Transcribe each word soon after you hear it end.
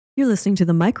You're listening to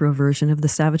the micro version of the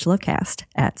Savage Lovecast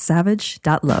at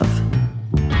savage.love.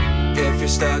 If you're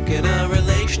stuck in a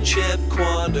relationship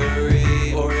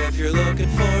quandary, or if you're looking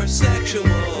for sexual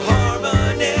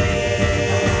harmony,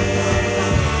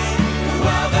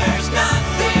 well, there's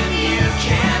nothing you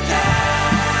can't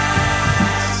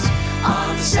ask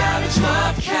on the Savage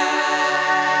Lovecast.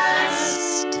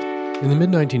 In the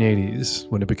mid-1980s,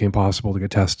 when it became possible to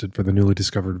get tested for the newly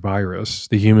discovered virus,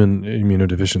 the human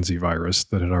immunodeficiency virus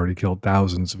that had already killed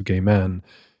thousands of gay men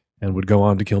and would go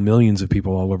on to kill millions of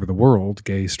people all over the world,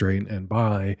 gay, straight, and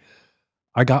bi,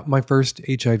 I got my first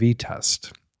HIV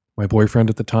test. My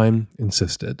boyfriend at the time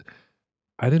insisted.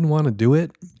 I didn't want to do it.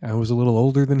 I was a little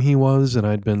older than he was, and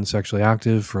I'd been sexually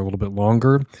active for a little bit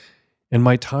longer, and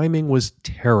my timing was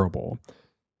terrible.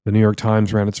 The New York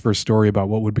Times ran its first story about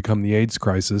what would become the AIDS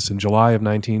crisis in July of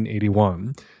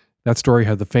 1981. That story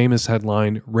had the famous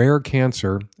headline, "Rare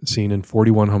Cancer Seen in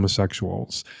 41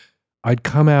 Homosexuals." I'd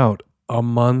come out a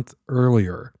month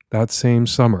earlier, that same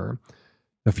summer.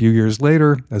 A few years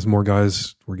later, as more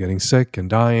guys were getting sick and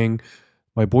dying,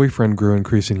 my boyfriend grew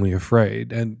increasingly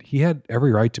afraid, and he had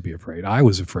every right to be afraid. I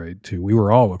was afraid too. We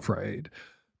were all afraid.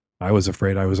 I was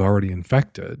afraid I was already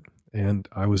infected, and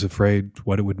I was afraid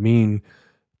what it would mean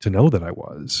to know that I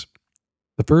was.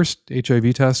 The first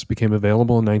HIV test became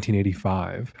available in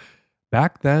 1985.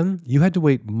 Back then, you had to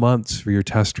wait months for your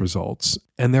test results,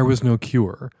 and there was no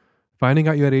cure. Finding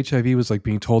out you had HIV was like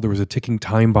being told there was a ticking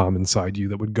time bomb inside you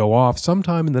that would go off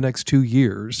sometime in the next 2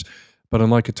 years. But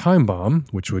unlike a time bomb,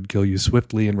 which would kill you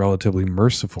swiftly and relatively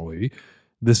mercifully,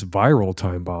 this viral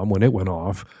time bomb, when it went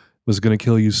off, was going to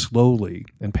kill you slowly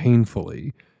and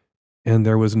painfully. And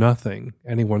there was nothing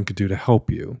anyone could do to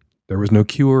help you. There was no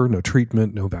cure, no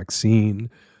treatment, no vaccine.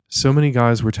 So many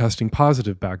guys were testing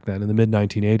positive back then in the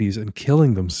mid-1980s and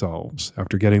killing themselves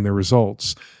after getting their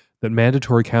results that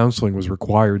mandatory counseling was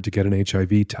required to get an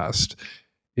HIV test.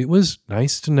 It was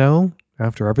nice to know,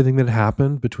 after everything that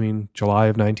happened between July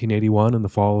of 1981 and the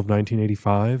fall of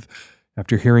 1985,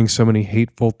 after hearing so many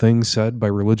hateful things said by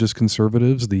religious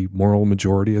conservatives, the moral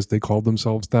majority as they called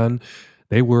themselves then,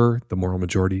 they were, the moral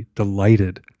majority,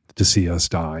 delighted to see us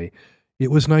die. It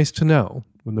was nice to know,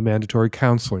 when the mandatory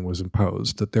counseling was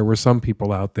imposed, that there were some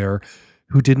people out there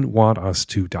who didn't want us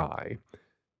to die.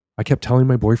 I kept telling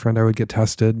my boyfriend I would get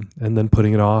tested and then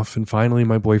putting it off, and finally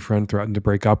my boyfriend threatened to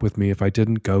break up with me if I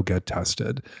didn't go get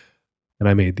tested, and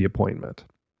I made the appointment.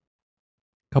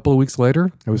 A couple of weeks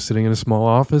later, I was sitting in a small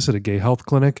office at a gay health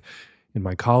clinic in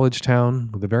my college town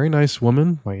with a very nice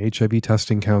woman, my HIV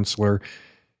testing counselor,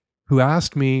 who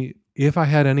asked me if I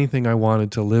had anything I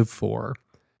wanted to live for.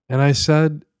 And I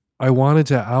said I wanted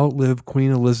to outlive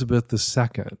Queen Elizabeth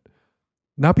II.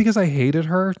 Not because I hated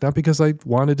her, not because I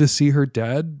wanted to see her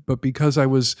dead, but because I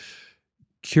was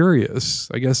curious,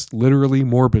 I guess literally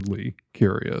morbidly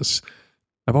curious.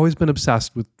 I've always been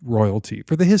obsessed with royalty,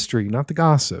 for the history, not the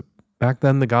gossip. Back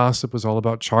then, the gossip was all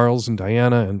about Charles and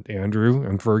Diana and Andrew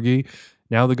and Fergie.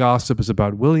 Now the gossip is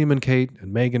about William and Kate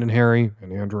and Meghan and Harry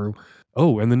and Andrew.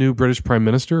 Oh, and the new British Prime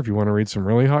Minister, if you want to read some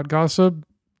really hot gossip,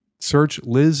 search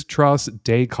Liz Truss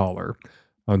Daycaller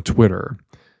on Twitter.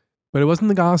 But it wasn't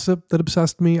the gossip that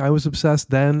obsessed me. I was obsessed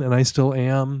then, and I still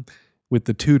am, with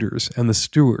the Tudors and the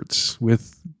Stuarts,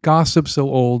 with gossip so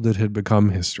old it had become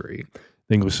history.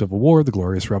 The English Civil War, the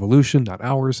Glorious Revolution, not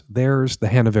ours, theirs, the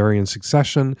Hanoverian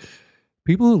succession.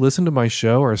 People who listen to my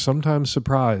show are sometimes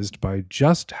surprised by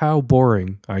just how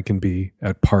boring I can be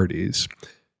at parties.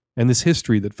 And this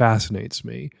history that fascinates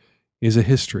me is a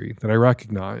history that I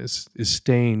recognize is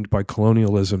stained by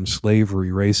colonialism, slavery,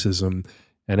 racism,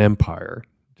 and empire,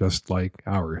 just like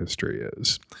our history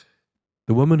is.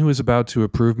 The woman who was about to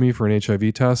approve me for an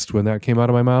HIV test, when that came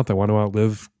out of my mouth, I want to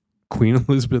outlive Queen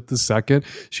Elizabeth II,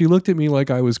 she looked at me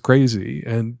like I was crazy,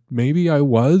 and maybe I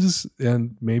was,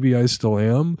 and maybe I still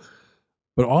am,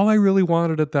 but all I really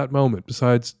wanted at that moment,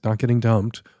 besides not getting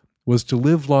dumped, was to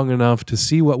live long enough to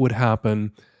see what would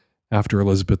happen after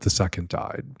Elizabeth II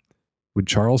died. Would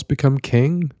Charles become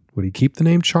king? Would he keep the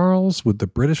name Charles? Would the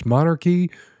British monarchy,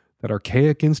 that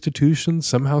archaic institution,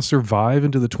 somehow survive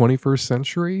into the 21st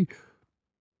century?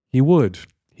 He would.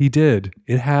 He did.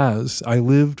 It has. I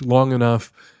lived long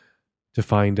enough to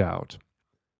find out.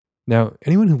 Now,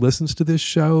 anyone who listens to this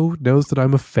show knows that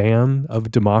I'm a fan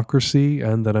of democracy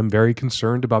and that I'm very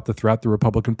concerned about the threat the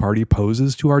Republican Party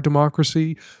poses to our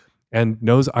democracy, and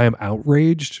knows I am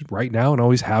outraged right now and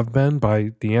always have been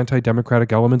by the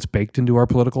anti-democratic elements baked into our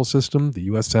political system, the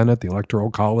U.S. Senate, the Electoral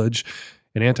College,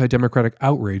 and anti-democratic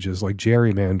outrages like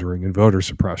gerrymandering and voter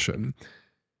suppression.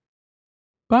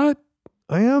 But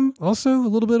I am also a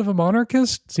little bit of a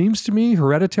monarchist. Seems to me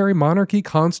hereditary monarchy,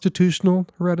 constitutional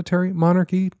hereditary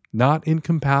monarchy, not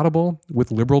incompatible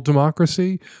with liberal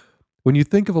democracy. When you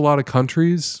think of a lot of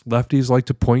countries lefties like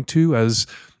to point to as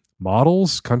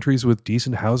models, countries with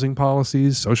decent housing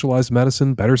policies, socialized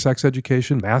medicine, better sex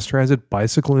education, mass transit,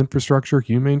 bicycle infrastructure,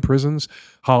 humane prisons,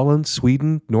 Holland,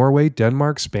 Sweden, Norway,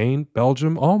 Denmark, Spain,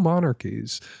 Belgium, all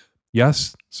monarchies.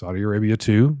 Yes, Saudi Arabia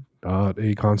too, not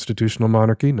a constitutional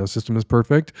monarchy. No system is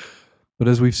perfect. But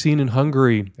as we've seen in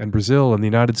Hungary and Brazil and the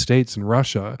United States and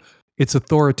Russia, it's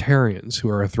authoritarians who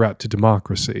are a threat to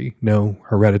democracy. No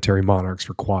hereditary monarchs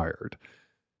required.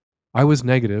 I was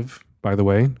negative, by the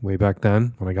way, way back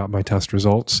then when I got my test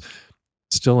results.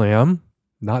 Still am.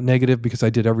 Not negative because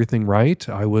I did everything right.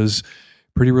 I was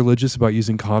pretty religious about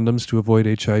using condoms to avoid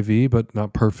HIV, but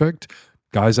not perfect.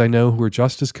 Guys I know who were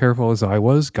just as careful as I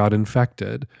was got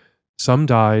infected. Some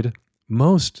died.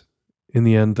 Most, in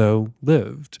the end, though,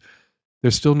 lived.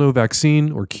 There's still no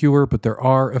vaccine or cure, but there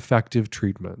are effective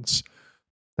treatments.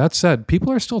 That said,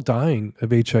 people are still dying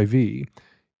of HIV.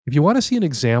 If you want to see an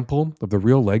example of the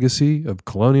real legacy of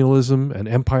colonialism and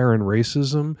empire and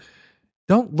racism,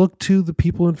 don't look to the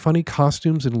people in funny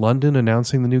costumes in London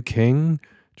announcing the new king,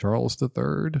 Charles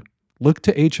III. Look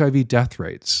to HIV death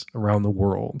rates around the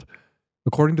world.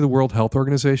 According to the World Health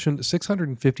Organization,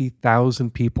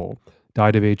 650,000 people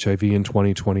died of HIV in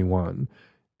 2021.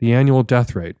 The annual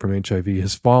death rate from HIV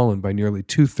has fallen by nearly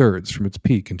 2/3 from its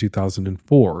peak in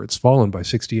 2004. It's fallen by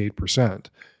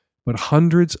 68%. But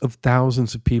hundreds of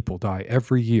thousands of people die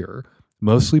every year,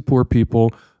 mostly poor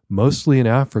people, mostly in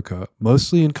Africa,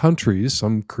 mostly in countries,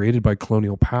 some created by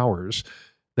colonial powers,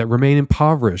 that remain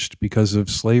impoverished because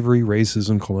of slavery,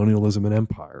 racism, colonialism, and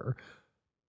empire.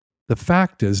 The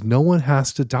fact is, no one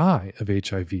has to die of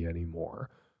HIV anymore.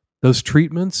 Those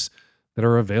treatments that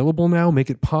are available now make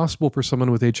it possible for someone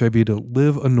with HIV to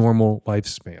live a normal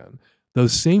lifespan.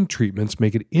 Those same treatments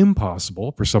make it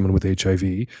impossible for someone with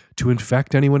HIV to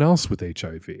infect anyone else with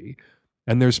HIV.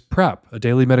 And there's PrEP, a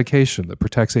daily medication that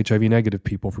protects HIV-negative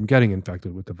people from getting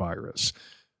infected with the virus.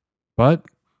 But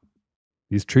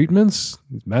these treatments,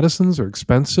 these medicines are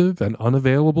expensive and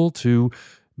unavailable to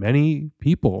many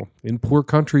people in poor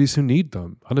countries who need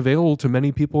them, unavailable to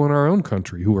many people in our own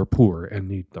country who are poor and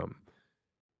need them.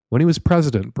 When he was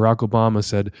president, Barack Obama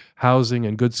said housing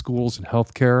and good schools and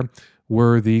healthcare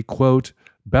were the, quote,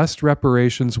 best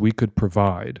reparations we could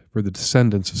provide for the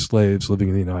descendants of slaves living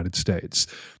in the United States.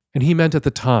 And he meant at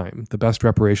the time the best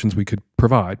reparations we could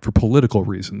provide for political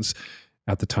reasons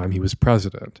at the time he was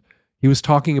president. He was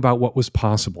talking about what was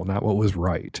possible, not what was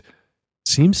right.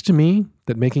 Seems to me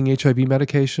that making HIV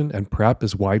medication and PrEP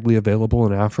as widely available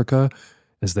in Africa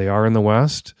as they are in the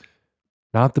West,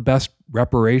 not the best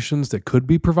reparations that could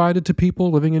be provided to people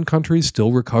living in countries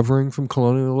still recovering from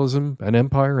colonialism and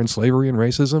empire and slavery and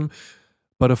racism,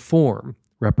 but a form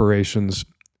reparations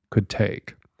could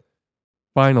take.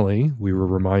 Finally, we were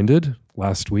reminded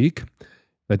last week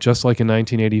that just like in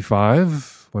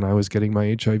 1985, when I was getting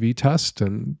my HIV test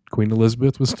and Queen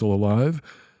Elizabeth was still alive,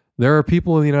 there are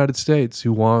people in the United States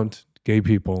who want gay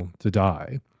people to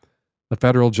die. A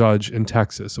federal judge in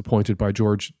Texas, appointed by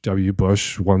George W.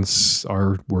 Bush, once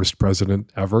our worst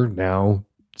president ever, now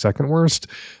second worst,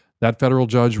 that federal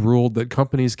judge ruled that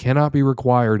companies cannot be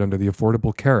required under the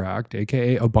Affordable Care Act,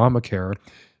 aka Obamacare,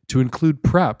 to include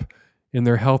PrEP in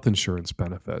their health insurance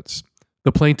benefits.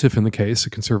 The plaintiff in the case, a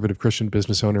conservative Christian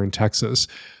business owner in Texas,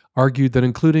 argued that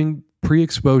including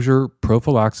pre-exposure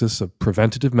prophylaxis of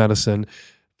preventative medicine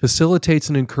facilitates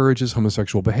and encourages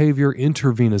homosexual behavior,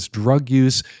 intravenous drug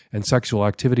use, and sexual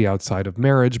activity outside of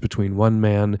marriage between one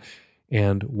man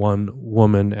and one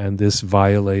woman, and this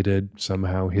violated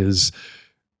somehow his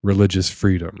religious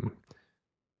freedom.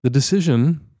 The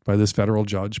decision by this federal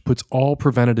judge puts all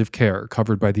preventative care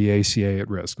covered by the ACA at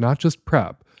risk, not just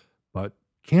PrEP, but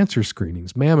cancer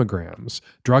screenings, mammograms,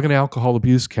 drug and alcohol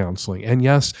abuse counseling, and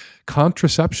yes,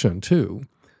 contraception too.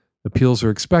 Appeals are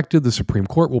expected. The Supreme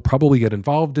Court will probably get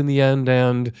involved in the end,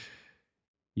 and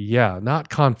yeah, not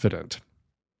confident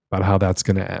about how that's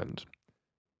going to end.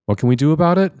 What can we do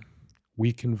about it?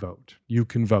 We can vote. You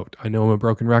can vote. I know I'm a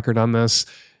broken record on this,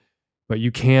 but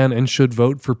you can and should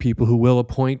vote for people who will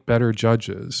appoint better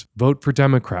judges. Vote for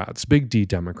Democrats, big D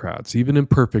Democrats, even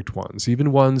imperfect ones,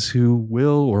 even ones who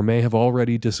will or may have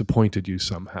already disappointed you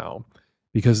somehow.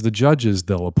 Because the judges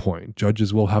they'll appoint,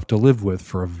 judges we'll have to live with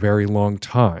for a very long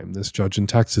time. This judge in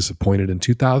Texas appointed in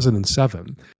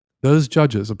 2007. Those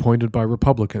judges appointed by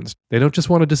Republicans, they don't just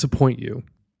want to disappoint you.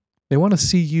 They want to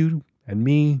see you and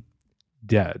me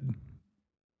dead.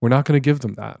 We're not going to give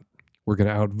them that. We're going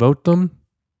to outvote them,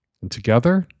 and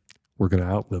together, we're going to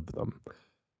outlive them.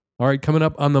 All right, coming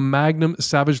up on the Magnum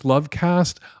Savage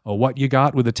Lovecast, What You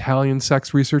Got with Italian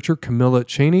sex researcher Camilla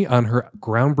Cheney on her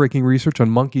groundbreaking research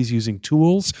on monkeys using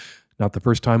tools. Not the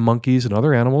first time monkeys and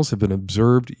other animals have been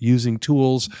observed using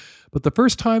tools, but the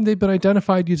first time they've been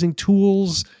identified using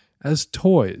tools as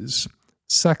toys,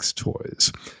 sex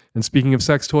toys. And speaking of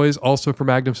sex toys, also for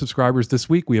Magnum subscribers this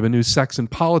week, we have a new Sex and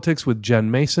Politics with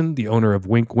Jen Mason, the owner of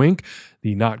Wink Wink,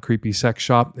 the not creepy sex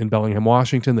shop in Bellingham,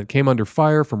 Washington that came under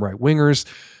fire from right-wingers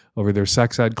over their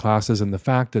sex ed classes and the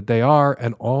fact that they are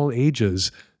an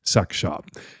all-ages sex shop.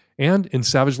 And in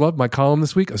Savage Love, my column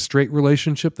this week, a straight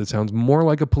relationship that sounds more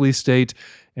like a police state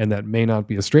and that may not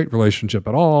be a straight relationship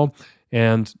at all,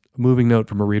 and a moving note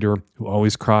from a reader who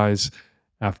always cries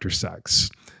after sex.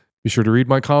 Be sure to read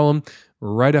my column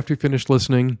right after you finish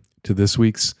listening to this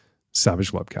week's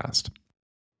Savage Lovecast.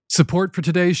 Support for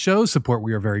today's show, support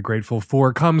we are very grateful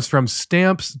for, comes from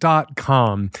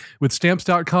Stamps.com. With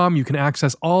Stamps.com, you can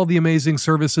access all the amazing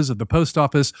services of the post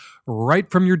office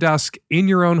right from your desk in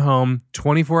your own home,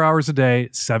 24 hours a day,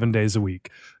 7 days a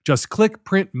week. Just click,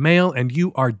 print, mail, and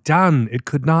you are done. It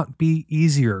could not be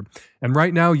easier. And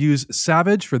right now, use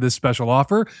Savage for this special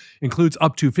offer. Includes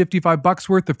up to $55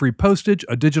 worth of free postage,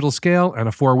 a digital scale, and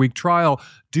a 4-week trial.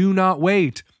 Do not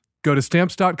wait. Go to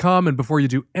Stamps.com, and before you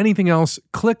do anything else,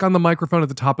 click on the microphone at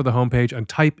the top of the homepage and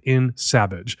type in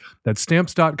Savage. That's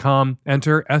Stamps.com.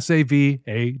 Enter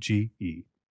SAVAGE.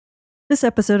 This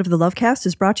episode of the Lovecast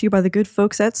is brought to you by the good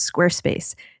folks at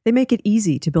Squarespace. They make it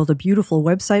easy to build a beautiful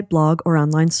website, blog, or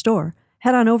online store.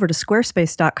 Head on over to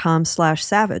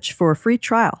squarespace.com/savage for a free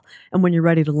trial. And when you're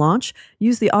ready to launch,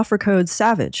 use the offer code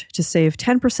SAVAGE to save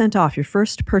 10% off your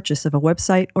first purchase of a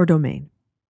website or domain.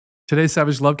 Today's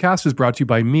Savage Lovecast is brought to you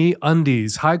by Me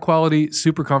Undies. High quality,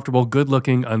 super comfortable, good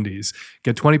looking undies.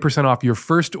 Get 20% off your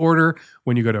first order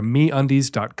when you go to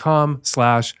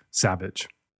meundies.com/savage.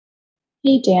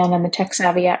 Hey Dan, I'm the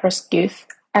tech-savvy at-risk youth.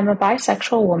 I'm a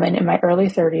bisexual woman in my early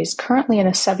 30s, currently in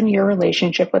a 7-year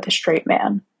relationship with a straight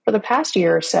man. For the past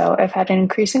year or so, I've had an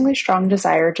increasingly strong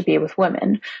desire to be with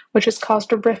women, which has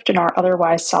caused a rift in our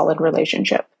otherwise solid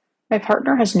relationship. My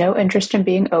partner has no interest in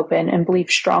being open and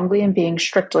believes strongly in being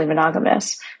strictly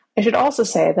monogamous. I should also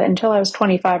say that until I was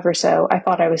 25 or so, I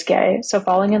thought I was gay, so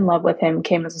falling in love with him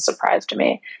came as a surprise to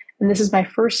me. And this is my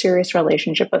first serious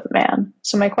relationship with a man.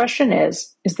 So my question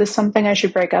is this something I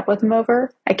should break up with him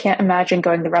over? I can't imagine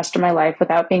going the rest of my life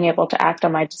without being able to act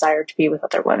on my desire to be with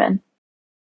other women.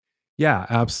 Yeah,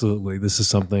 absolutely. This is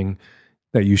something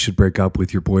that you should break up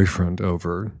with your boyfriend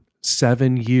over.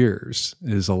 7 years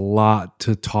is a lot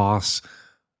to toss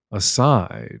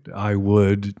aside. I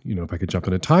would, if I could jump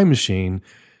in a time machine,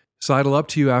 sidle up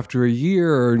to you after a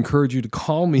year or encourage you to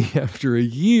call me after a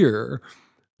year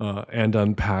and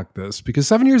unpack this. Because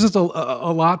 7 years is a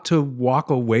lot to walk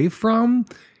away from.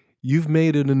 You've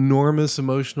made an enormous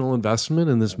emotional investment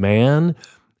in this man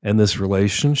and this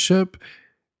relationship,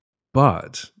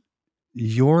 but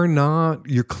you're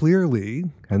clearly,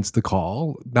 hence the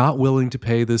call, not willing to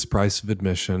pay this price of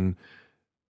admission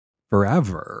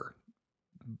forever,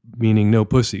 meaning no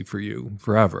pussy for you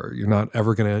forever. You're not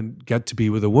ever going to get to be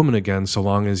with a woman again so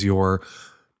long as you're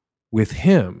with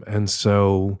him. And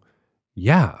so,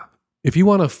 yeah, if you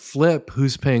want to flip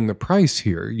who's paying the price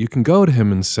here, you can go to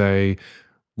him and say,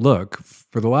 look,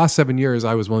 for the last 7 years,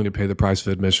 I was willing to pay the price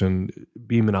of admission,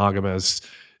 be monogamous,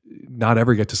 not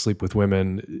ever get to sleep with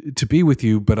women, to be with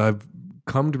you, but I've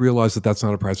come to realize that that's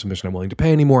not a price of admission I'm willing to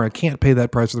pay anymore. I can't pay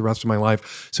that price for the rest of my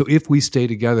life. So if we stay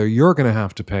together, you're going to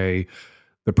have to pay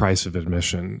the price of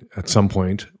admission at some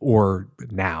point, or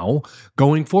now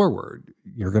going forward.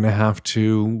 You're going to have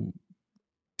to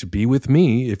be with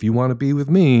me. If you want to be with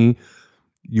me,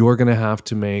 you're going to have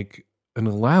to make an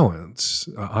allowance.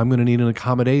 I'm going to need an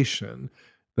accommodation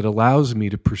that allows me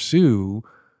to pursue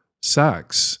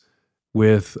sex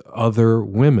with other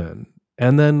women.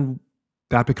 And then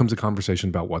that becomes a conversation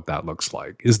about what that looks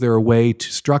like. Is there a way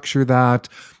to structure that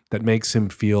makes him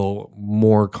feel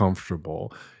more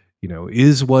comfortable?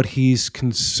 Is what he's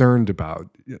concerned about,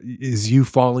 is you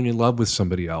falling in love with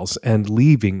somebody else and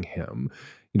leaving him?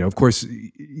 Of course,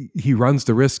 he runs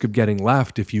the risk of getting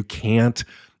left if you can't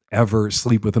ever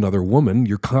sleep with another woman.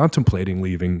 You're contemplating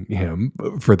leaving him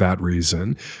for that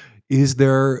reason. Is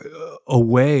there a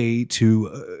way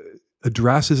to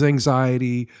address his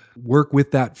anxiety, work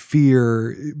with that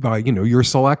fear by, your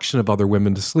selection of other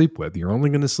women to sleep with? You're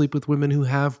only going to sleep with women who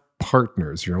have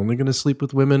partners. You're only going to sleep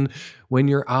with women when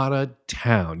you're out of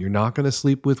town. You're not going to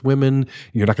sleep with women.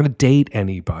 You're not going to date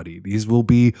anybody. These will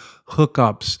be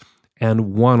hookups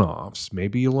and one-offs.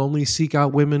 Maybe you'll only seek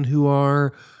out women who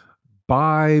are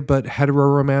bi but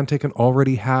heteroromantic and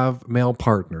already have male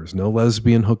partners. No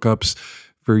lesbian hookups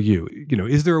for you?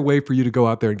 Is there a way for you to go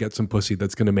out there and get some pussy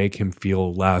that's going to make him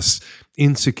feel less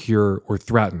insecure or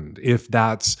threatened? If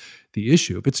that's the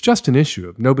issue, if it's just an issue,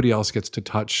 if nobody else gets to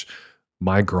touch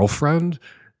my girlfriend,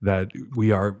 that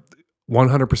we are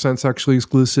 100% sexually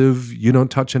exclusive, you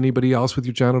don't touch anybody else with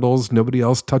your genitals, nobody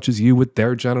else touches you with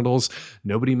their genitals,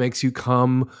 nobody makes you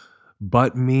come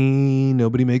but me,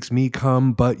 nobody makes me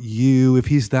come but you. If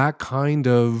he's that kind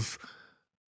of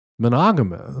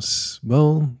monogamous,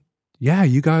 well, yeah,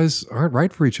 you guys aren't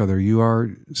right for each other. You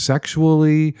are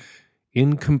sexually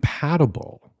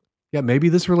incompatible. Yeah, maybe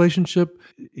this relationship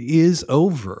is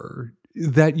over,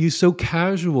 that you so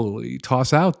casually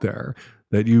toss out there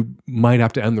that you might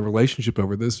have to end the relationship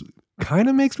over this kind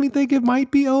of makes me think it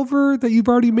might be over, that you've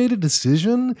already made a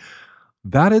decision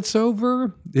that it's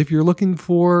over. If you're looking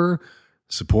for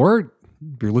support,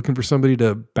 if you're looking for somebody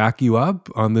to back you up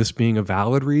on this being a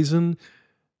valid reason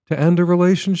to end a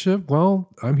relationship, well,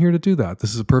 I'm here to do that.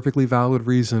 This is a perfectly valid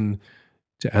reason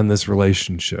to end this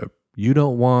relationship. You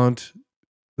don't want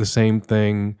the same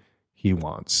thing he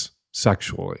wants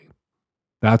sexually.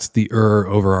 That's the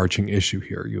overarching issue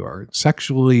here. You are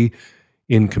sexually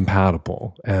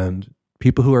incompatible. And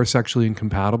people who are sexually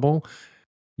incompatible,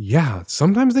 yeah,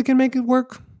 sometimes they can make it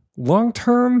work long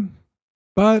term,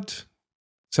 but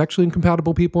sexually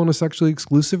incompatible people in a sexually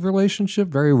exclusive relationship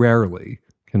very rarely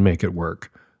can make it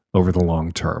work over the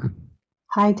long term.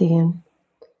 Hi, Dan.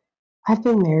 I've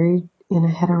been married in a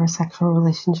heterosexual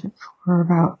relationship for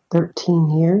about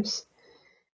 13 years.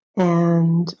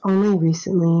 And only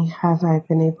recently have I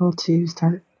been able to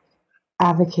start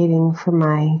advocating for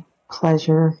my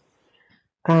pleasure.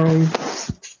 I'm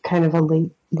kind of a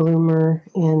late bloomer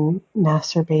in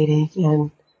masturbating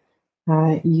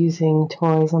and using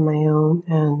toys on my own,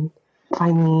 and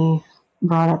finally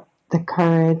brought up the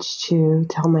courage to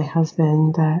tell my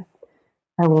husband that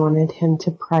I wanted him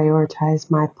to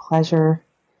prioritize my pleasure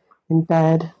in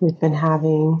bed. We've been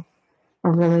having a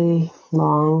really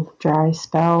long, dry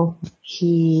spell.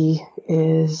 He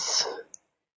is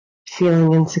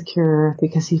feeling insecure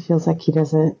because he feels like he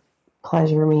doesn't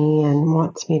pleasure me and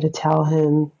wants me to tell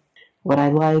him what I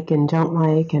like and don't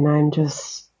like. And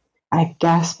I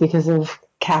guess because of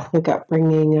Catholic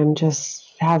upbringing, I'm just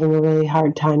having a really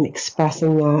hard time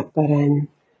expressing that. But I'm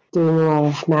doing a lot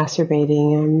of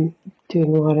masturbating. I'm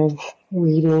doing a lot of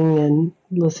reading and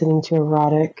listening to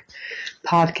erotic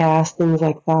podcasts, things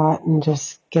like that, and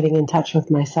just getting in touch with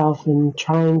myself and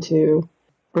trying to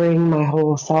bring my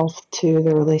whole self to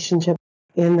the relationship.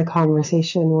 In the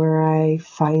conversation where I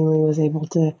finally was able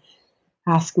to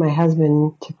ask my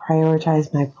husband to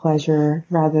prioritize my pleasure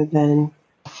rather than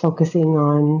focusing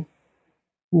on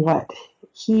what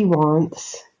he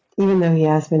wants, even though he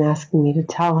has been asking me to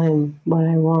tell him what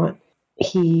I want,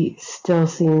 he still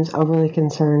seems overly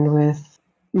concerned with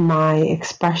my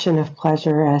expression of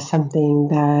pleasure as something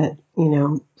that,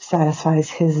 satisfies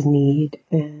his need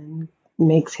and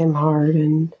makes him hard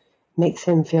and makes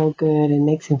him feel good and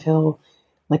makes him feel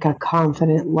like a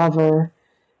confident lover.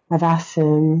 I've asked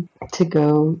him to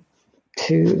go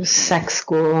to sex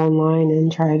school online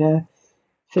and try to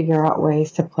figure out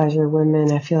ways to pleasure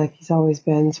women. I feel like he's always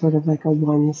been sort of like a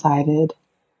one-sided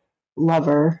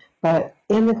lover. But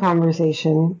in the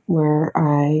conversation where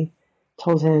I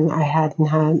told him I hadn't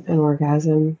had an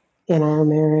orgasm in our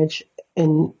marriage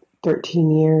in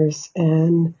 13 years,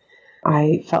 and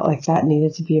I felt like that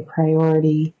needed to be a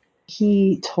priority,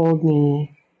 he told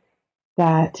me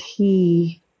that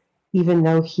even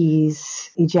though he's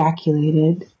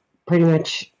ejaculated pretty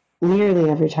much nearly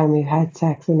every time we've had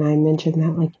sex, and I mentioned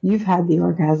that, like, you've had the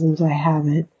orgasms, I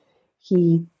haven't,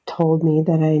 he told me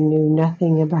that I knew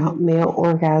nothing about male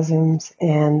orgasms,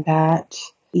 and that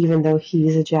even though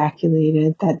he's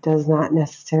ejaculated, that does not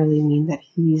necessarily mean that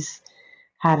he's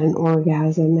had an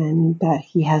orgasm, and that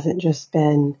he hasn't just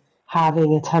been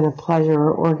having a ton of pleasure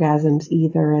or orgasms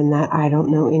either, and that I don't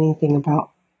know anything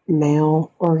about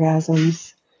male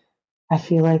orgasms. I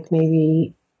feel like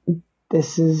maybe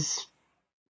this is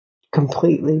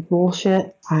completely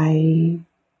bullshit. I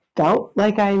felt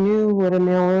like I knew what a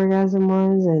male orgasm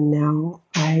was, and now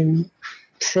I'm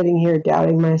sitting here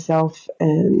doubting myself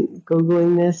and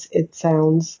Googling this. It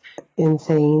sounds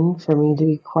insane for me to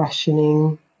be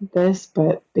questioning this,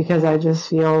 but because I just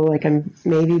feel like I'm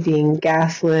maybe being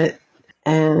gaslit,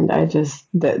 and I just,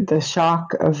 the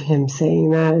shock of him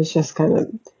saying that is just kind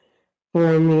of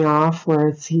throwing me off,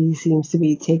 where he seems to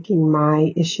be taking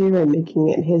my issue and making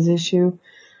it his issue.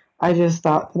 I just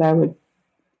thought that I would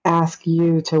ask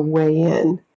you to weigh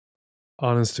in.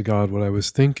 Honest to God, what I was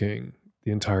thinking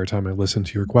the entire time I listened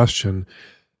to your question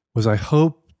was, I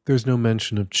hope there's no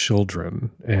mention of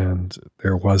children, and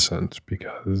there wasn't,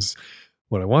 because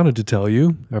What I wanted to tell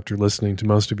you after listening to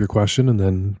most of your question, and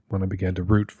then when I began to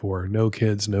root for no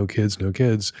kids, no kids, no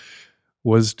kids,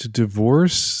 was to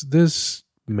divorce this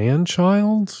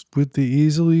man-child with the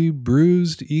easily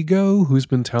bruised ego who's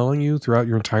been telling you throughout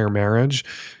your entire marriage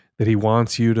that he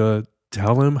wants you to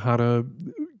tell him how to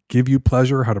give you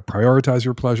pleasure, how to prioritize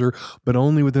your pleasure, but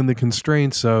only within the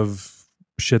constraints of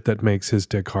shit that makes his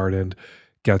dick hard and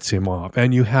gets him off.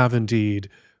 And you have indeed,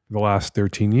 for the last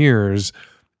 13 years,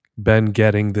 been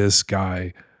getting this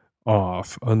guy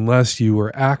off, unless you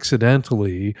were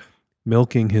accidentally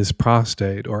milking his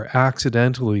prostate or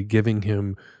accidentally giving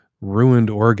him ruined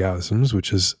orgasms,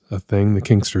 which is a thing the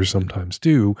kinksters sometimes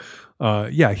do.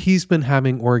 He's been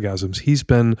having orgasms. He's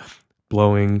been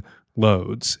blowing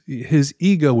loads. His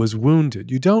ego was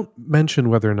wounded. You don't mention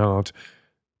whether or not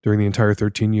during the entire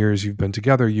 13 years you've been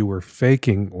together, you were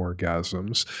faking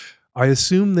orgasms. I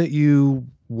assume that you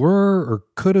were or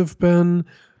could have been.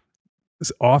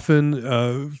 Often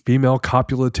female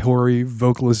copulatory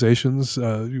vocalizations,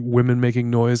 women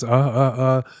making noise,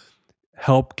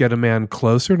 help get a man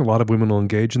closer. And a lot of women will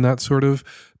engage in that sort of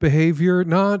behavior,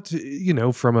 not,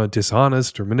 from a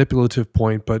dishonest or manipulative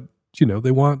point, but,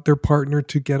 they want their partner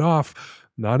to get off,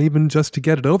 not even just to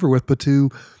get it over with, but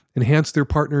to enhance their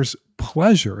partner's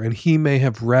pleasure. And he may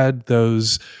have read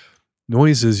those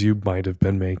noises you might have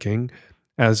been making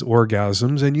as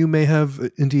orgasms, and you may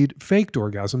have indeed faked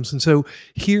orgasms. And so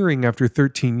hearing after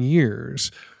 13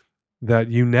 years that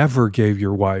you never gave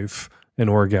your wife an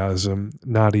orgasm,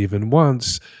 not even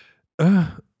once,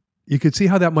 you could see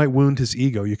how that might wound his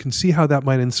ego. You can see how that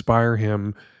might inspire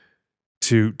him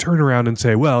to turn around and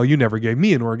say, well, you never gave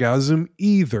me an orgasm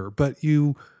either, but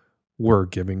you were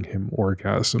giving him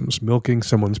orgasms. Milking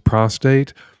someone's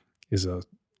prostate is a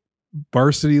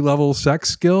varsity level sex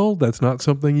skill. That's not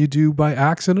something you do by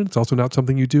accident. It's also not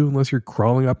something you do unless you're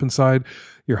crawling up inside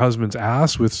your husband's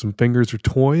ass with some fingers or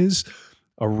toys.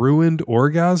 A ruined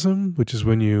orgasm, which is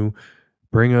when you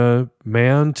bring a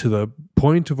man to the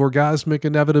point of orgasmic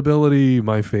inevitability,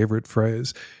 my favorite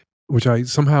phrase, which I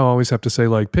somehow always have to say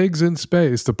like pigs in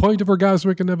space, the point of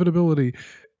orgasmic inevitability.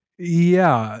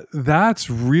 Yeah, that's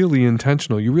really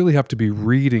intentional. You really have to be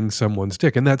reading someone's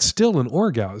dick, and that's still an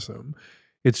orgasm.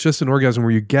 It's just an orgasm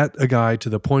where you get a guy to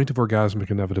the point of orgasmic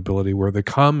inevitability where the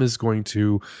cum is going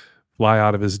to fly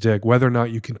out of his dick, whether or not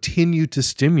you continue to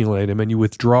stimulate him and you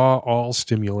withdraw all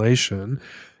stimulation.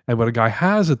 And what a guy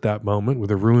has at that moment with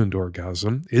a ruined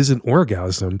orgasm is an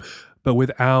orgasm, but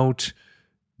without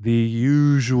the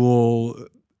usual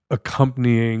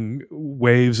accompanying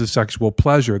waves of sexual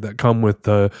pleasure that come with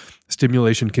the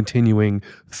stimulation continuing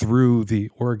through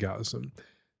the orgasm.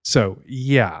 So,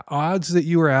 yeah, odds that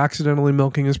you were accidentally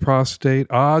milking his prostate,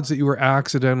 odds that you were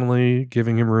accidentally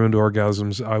giving him ruined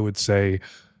orgasms, I would say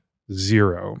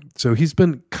 0. So he's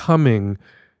been coming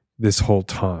this whole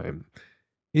time.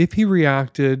 If he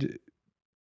reacted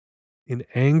in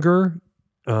anger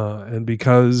and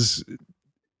because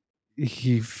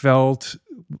he felt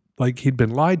like he'd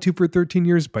been lied to for 13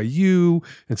 years by you,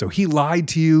 and so he lied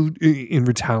to you in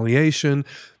retaliation,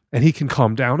 and he can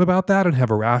calm down about that and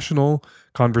have a rational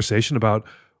conversation about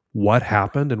what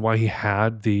happened and why he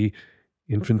had the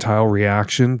infantile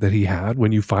reaction that he had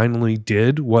when you finally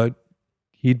did what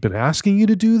he'd been asking you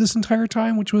to do this entire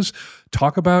time, which was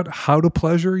talk about how to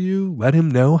pleasure you, let him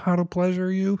know how to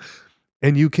pleasure you,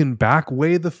 and you can back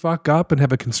way the fuck up and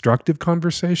have a constructive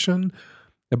conversation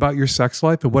about your sex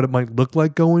life and what it might look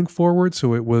like going forward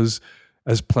so it was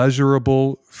as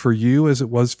pleasurable for you as it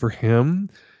was for him.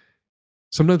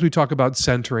 Sometimes we talk about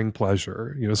centering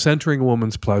pleasure, centering a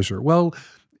woman's pleasure. Well,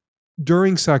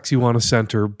 during sex, you want to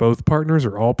center both partners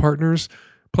or all partners'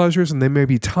 pleasures, and there may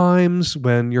be times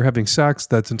when you're having sex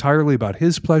that's entirely about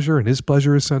his pleasure and his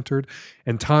pleasure is centered,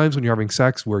 and times when you're having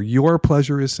sex where your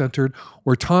pleasure is centered,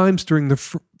 or times during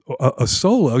a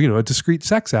solo, a discrete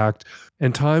sex act,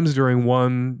 and times during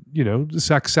one,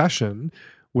 sex session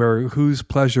where whose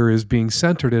pleasure is being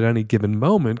centered at any given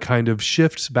moment kind of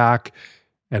shifts back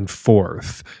and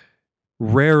forth.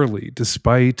 Rarely,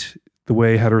 despite the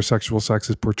way heterosexual sex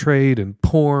is portrayed in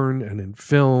porn and in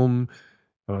film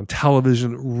and on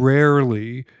television,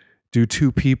 rarely do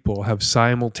two people have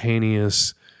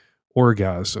simultaneous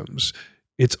orgasms.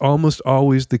 It's almost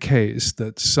always the case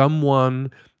that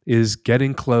someone is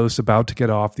getting close, about to get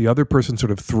off. The other person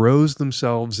sort of throws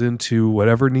themselves into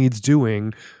whatever needs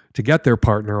doing to get their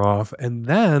partner off, and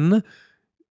then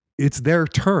it's their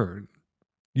turn.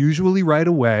 Usually right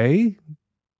away,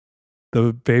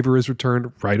 the favor is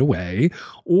returned right away,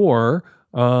 or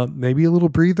maybe a little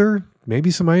breather,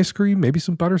 maybe some ice cream, maybe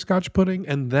some butterscotch pudding,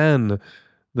 and then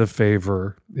the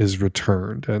favor is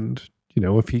returned. And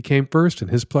if he came first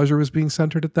and his pleasure was being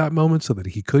centered at that moment so that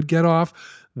he could get off,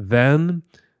 then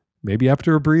maybe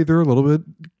after a breather, a little bit,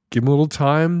 give him a little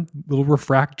time, little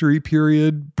refractory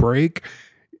period, break.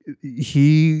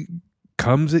 He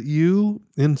comes at you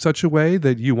in such a way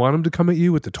that you want him to come at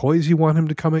you with the toys you want him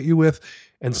to come at you with,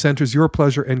 and centers your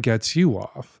pleasure and gets you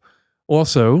off.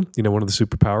 Also, one of the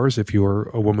superpowers, if you're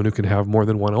a woman who can have more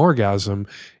than one orgasm,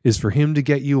 is for him to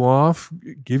get you off,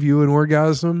 give you an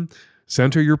orgasm,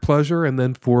 center your pleasure, and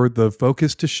then for the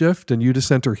focus to shift and you to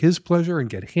center his pleasure and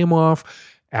get him off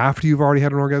after you've already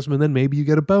had an orgasm, and then maybe you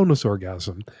get a bonus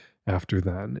orgasm after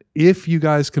then. If you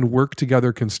guys can work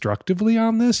together constructively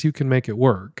on this, you can make it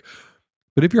work.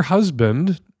 But if your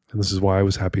husband, and this is why I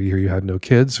was happy to hear you had no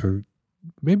kids, or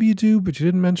maybe you do, but you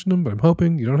didn't mention them, but I'm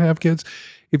hoping you don't have kids.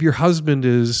 If your husband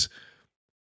is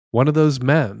one of those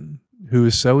men who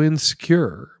is so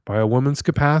insecure by a woman's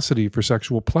capacity for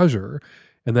sexual pleasure,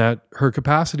 and that her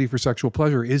capacity for sexual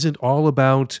pleasure isn't all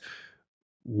about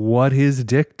what his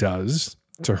dick does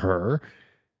to her,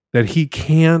 that he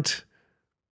can't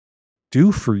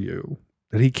do for you,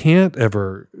 that he can't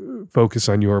ever focus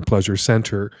on your pleasure,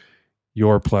 center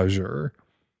your pleasure,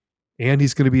 and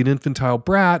he's going to be an infantile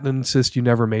brat and insist you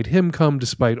never made him come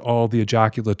despite all the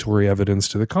ejaculatory evidence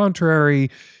to the contrary,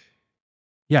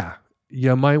 yeah,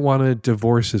 you might want to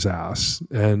divorce his ass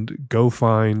and go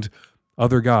find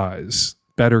other guys,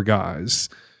 better guys,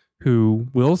 who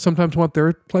will sometimes want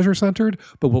their pleasure centered,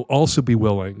 but will also be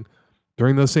willing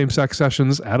during those same sex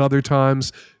sessions at other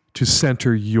times to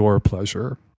center your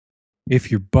pleasure.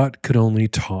 If your butt could only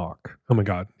talk. Oh my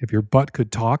God. If your butt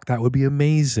could talk, that would be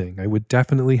amazing. I would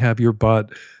definitely have your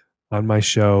butt on my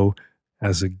show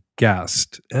as a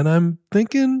guest. And I'm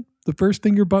thinking the first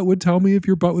thing your butt would tell me if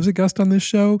your butt was a guest on this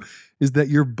show is that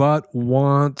your butt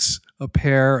wants a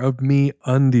pair of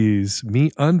MeUndies.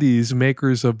 MeUndies,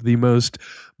 makers of the most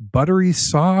buttery,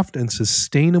 soft, and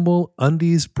sustainable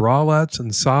undies, bralettes,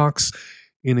 and socks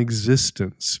in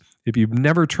existence. If you've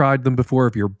never tried them before,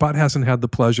 if your butt hasn't had the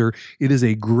pleasure, it is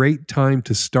a great time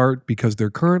to start because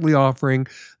they're currently offering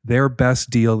their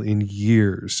best deal in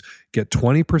years. Get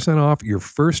 20% off your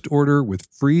first order with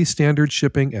free standard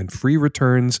shipping and free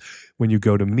returns when you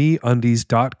go to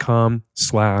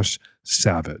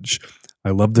MeUndies.com/savage. I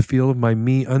love the feel of my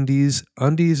MeUndies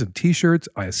undies and t-shirts.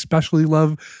 I especially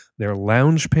love their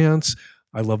lounge pants.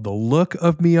 I love the look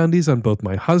of MeUndies on both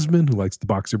my husband, who likes the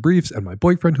boxer briefs, and my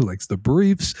boyfriend, who likes the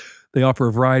briefs. They offer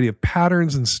a variety of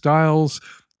patterns and styles,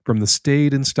 from the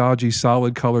staid and stodgy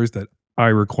solid colors that I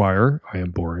require, I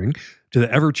am boring, to the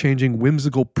ever-changing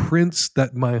whimsical prints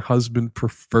that my husband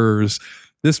prefers.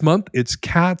 This month, it's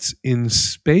Cats in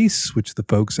Space, which the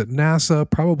folks at NASA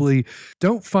probably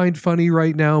don't find funny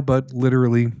right now, but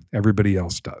literally everybody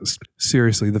else does.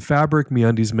 Seriously, the fabric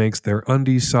MeUndies makes their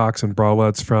undies, socks, and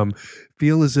bralettes from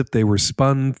feel as if they were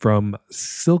spun from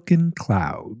silken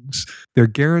clouds. They're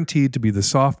guaranteed to be the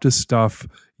softest stuff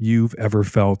you've ever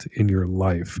felt in your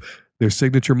life. Their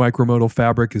signature micromodal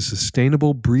fabric is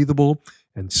sustainable, breathable,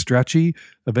 and stretchy,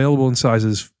 available in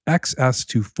sizes XS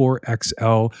to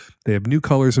 4XL. They have new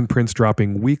colors and prints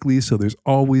dropping weekly, so there's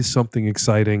always something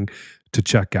exciting to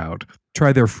check out.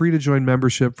 Try their free-to-join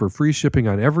membership for free shipping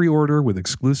on every order with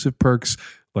exclusive perks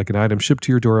like an item shipped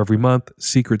to your door every month,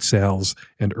 secret sales,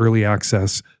 and early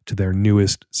access to their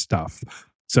newest stuff.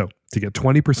 So, to get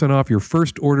 20% off your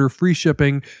first order, free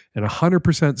shipping, and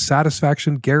 100%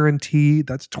 satisfaction guarantee,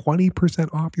 that's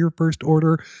 20% off your first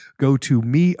order, go to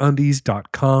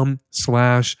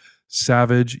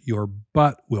MeUndies.com/savage. Your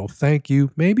butt will thank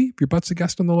you. Maybe if your butt's a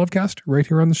guest on the Lovecast right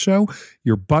here on the show,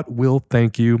 your butt will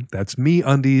thank you. That's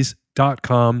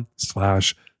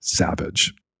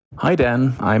MeUndies.com/savage. Hi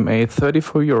Dan, I'm a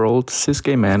 34-year-old cis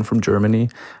gay man from Germany,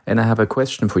 and I have a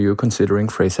question for you considering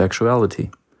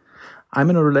phrasexuality. I'm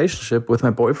in a relationship with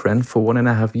my boyfriend for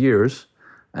 1.5 years,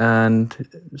 and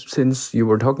since you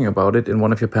were talking about it in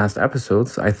one of your past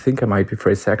episodes, I think I might be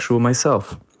phrasexual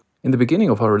myself. In the beginning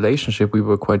of our relationship, we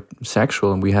were quite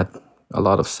sexual and we had a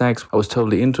lot of sex. I was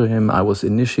totally into him. I was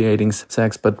initiating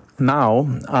sex, but now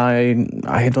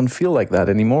I don't feel like that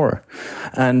anymore.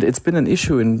 And it's been an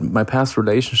issue in my past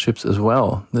relationships as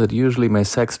well, that usually my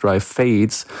sex drive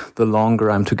fades the longer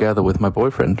I'm together with my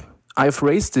boyfriend. I've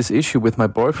raised this issue with my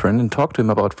boyfriend and talked to him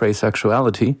about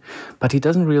phrasexuality, but he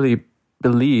doesn't really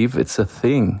believe it's a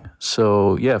thing.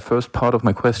 So yeah, first part of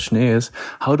my question is,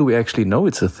 how do we actually know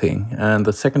it's a thing? And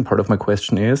the second part of my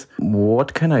question is,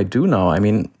 what can I do now? I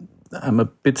mean, I'm a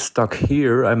bit stuck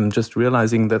here. I'm just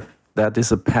realizing that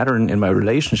is a pattern in my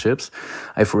relationships.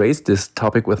 I've raised this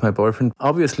topic with my boyfriend.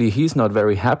 Obviously, he's not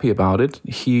very happy about it.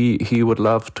 He would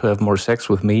love to have more sex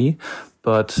with me,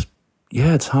 but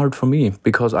yeah, it's hard for me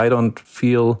because I don't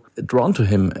feel drawn to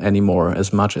him anymore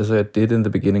as much as I did in the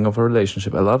beginning of our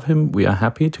relationship. I love him. We are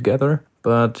happy together,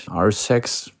 but our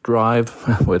sex drive,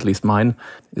 or at least mine,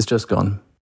 is just gone.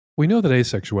 We know that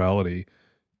asexuality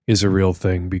is a real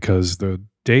thing because the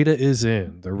data is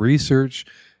in, the research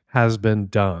has been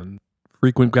done.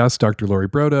 Frequent guest Dr. Laurie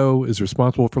Brodo is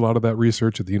responsible for a lot of that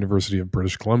research at the University of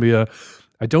British Columbia.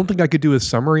 I don't think I could do a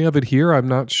summary of it here. I'm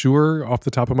not sure off the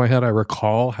top of my head. I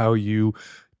recall how you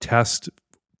test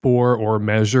for or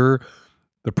measure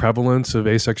the prevalence of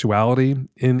asexuality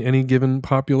in any given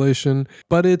population,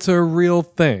 but it's a real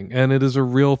thing. And it is a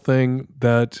real thing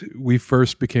that we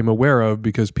first became aware of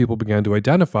because people began to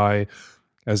identify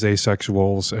as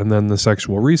asexuals. And then the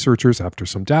sexual researchers, after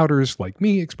some doubters like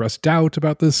me expressed doubt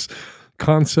about this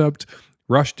concept,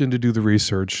 rushed in to do the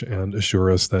research and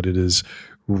assure us that it is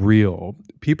real.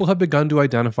 People have begun to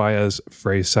identify as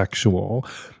phrasexual.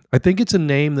 I think it's a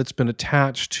name that's been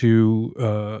attached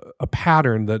to a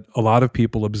pattern that a lot of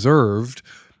people observed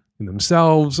in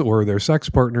themselves or their sex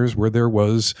partners, where there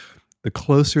was the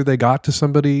closer they got to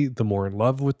somebody, the more in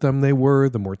love with them they were,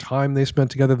 the more time they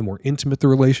spent together, the more intimate the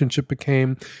relationship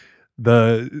became,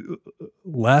 the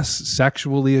less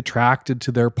sexually attracted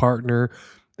to their partner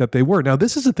that they were. Now,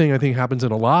 this is a thing I think happens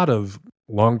in a lot of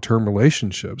long-term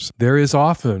relationships. There is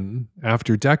often,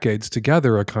 after decades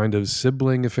together, a kind of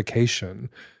siblingification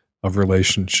of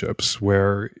relationships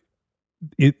where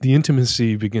the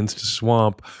intimacy begins to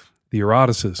swamp the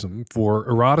eroticism. For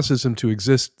eroticism to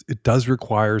exist, it does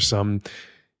require some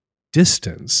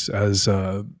distance. As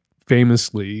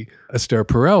famously Esther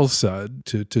Perel said,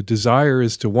 to desire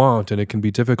is to want, and it can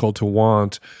be difficult to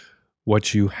want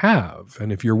what you have.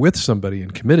 And if you're with somebody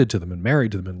and committed to them and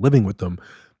married to them and living with them,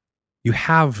 you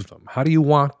have them. How do you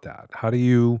want that? How do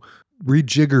you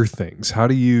rejigger things? How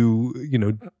do you,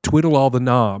 twiddle all the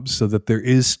knobs so that there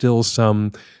is still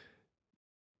some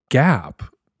gap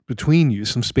between you,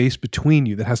 some space between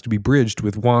you that has to be bridged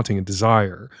with wanting and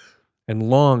desire and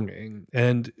longing?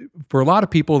 And for a lot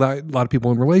of people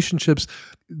in relationships,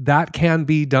 that can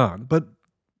be done. But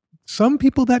some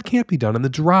people that can't be done. And the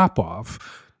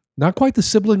drop-off, not quite the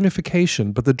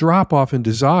siblinification, but the drop-off in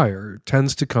desire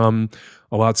tends to come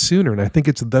a lot sooner. And I think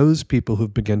it's those people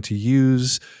who've begun to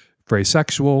use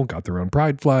phrasexual, got their own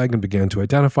pride flag, and began to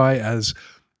identify as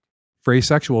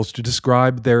phrasexuals to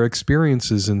describe their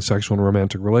experiences in sexual and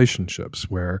romantic relationships,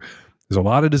 where there's a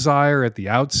lot of desire at the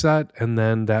outset, and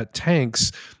then that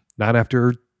tanks, not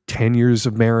after 10 years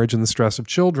of marriage and the stress of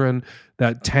children,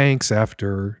 that tanks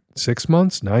after 6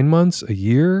 months, 9 months, a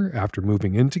year, after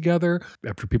moving in together,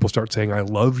 after people start saying, I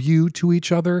love you to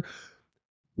each other.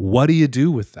 What do you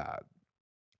do with that?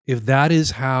 If that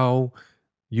is how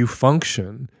you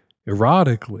function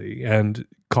erotically, and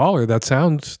caller, that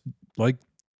sounds like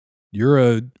you're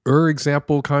a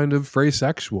example kind of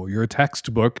phrasexual. You're a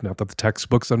textbook, not that the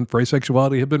textbooks on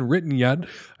phrasexuality have been written yet.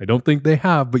 I don't think they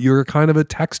have, but you're kind of a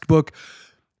textbook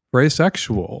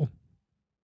phrasexual.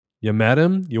 You met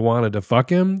him, you wanted to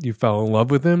fuck him, you fell in love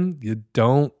with him, you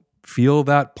don't feel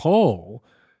that pull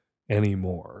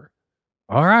anymore.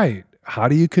 All right, how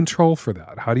do you control for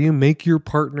that? How do you make your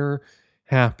partner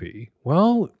happy?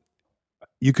 Well,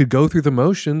 you could go through the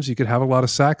motions. You could have a lot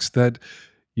of sex that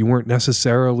you weren't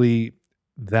necessarily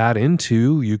that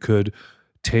into. You could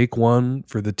take one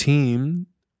for the team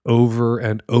over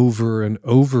and over and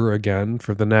over again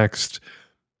for the next,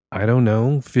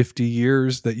 50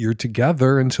 years that you're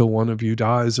together until one of you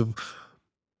dies at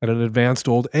an advanced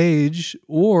old age.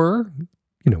 Or,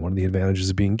 one of the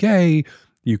advantages of being gay,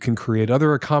 you can create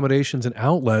other accommodations and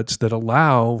outlets that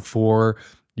allow for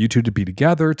you two to be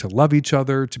together, to love each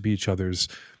other, to be each other's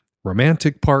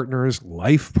romantic partners,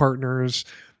 life partners,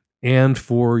 and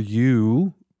for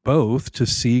you both to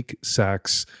seek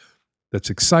sex that's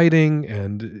exciting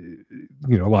and,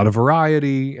 a lot of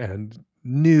variety and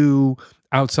new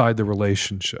outside the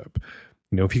relationship.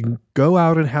 If you can go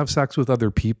out and have sex with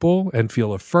other people and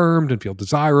feel affirmed and feel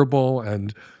desirable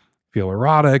and feel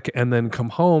erotic, and then come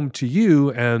home to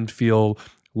you and feel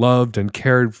loved and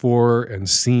cared for and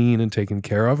seen and taken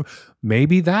care of,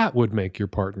 maybe that would make your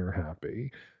partner happy.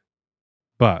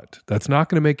 But that's not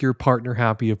going to make your partner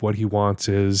happy if what he wants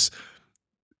is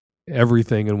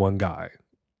everything in one guy,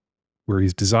 where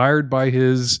he's desired by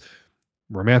his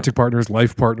romantic partner, his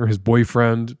life partner, his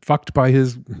boyfriend, fucked by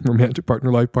his romantic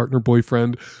partner, life partner,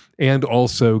 boyfriend, and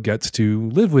also gets to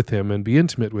live with him and be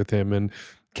intimate with him and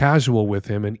casual with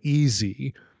him and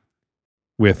easy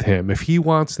with him. If he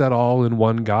wants that all in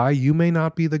one guy, you may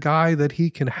not be the guy that he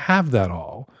can have that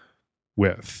all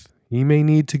with. He may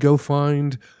need to go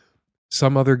find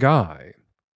some other guy.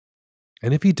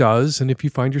 And if he does, and if you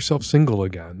find yourself single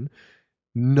again,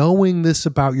 knowing this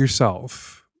about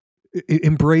yourself,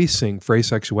 embracing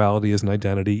phrasexuality as an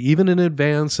identity, even in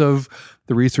advance of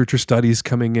the research or studies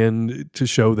coming in to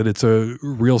show that it's a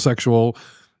real sexual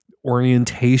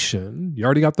orientation. You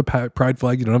already got the pride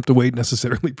flag. You don't have to wait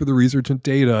necessarily for the research and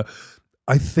data.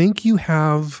 I think you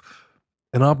have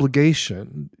an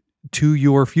obligation to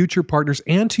your future partners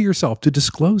and to yourself to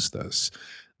disclose this.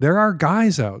 There are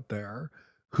guys out there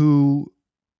who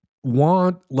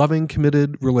want loving,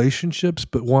 committed relationships,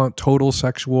 but want total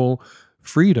sexual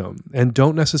freedom and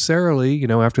don't necessarily,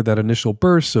 after that initial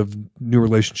burst of new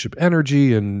relationship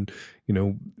energy and,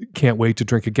 can't wait to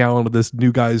drink a gallon of this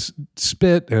new guy's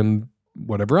spit and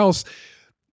whatever else,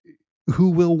 who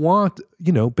will want,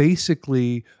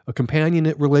 basically a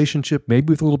companionate relationship,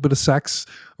 maybe with a little bit of sex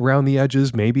around the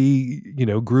edges, maybe,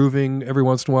 grooving every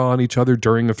once in a while on each other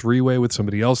during a three-way with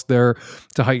somebody else there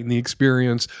to heighten the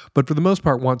experience. But for the most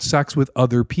part, want sex with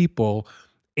other people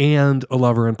and a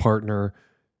lover and partner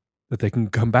that they can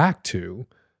come back to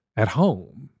at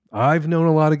home. I've known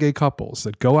a lot of gay couples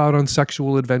that go out on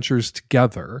sexual adventures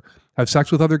together, have sex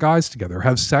with other guys together,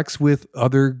 have sex with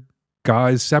other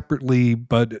guys separately,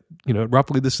 but, at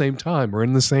roughly the same time or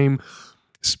in the same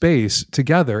space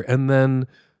together, and then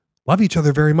love each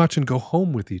other very much and go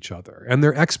home with each other. And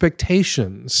their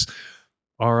expectations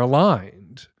are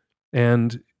aligned.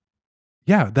 And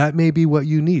yeah, that may be what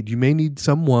you need. You may need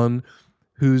someone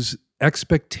whose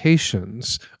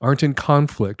expectations aren't in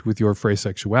conflict with your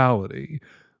phrasexuality,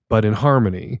 but in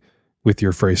harmony with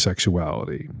your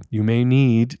phrasexuality. You may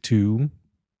need to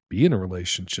be in a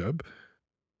relationship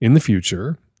in the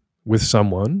future with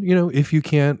someone, if you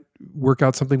can't work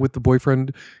out something with the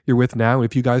boyfriend you're with now,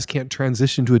 if you guys can't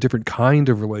transition to a different kind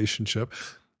of relationship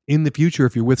in the future,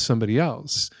 if you're with somebody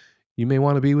else, you may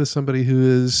want to be with somebody who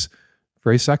is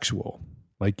phrasexual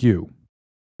like you.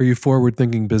 For you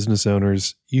forward-thinking business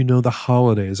owners, the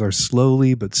holidays are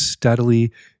slowly but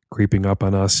steadily creeping up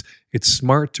on us. It's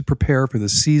smart to prepare for the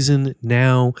season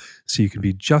now so you can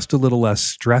be just a little less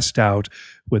stressed out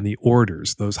when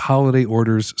those holiday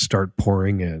orders start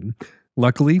pouring in.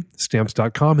 Luckily,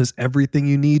 Stamps.com has everything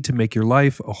you need to make your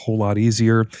life a whole lot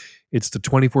easier. It's the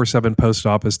 24/7 post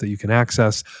office that you can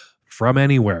access from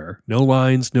anywhere. No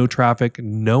lines, no traffic,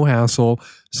 no hassle.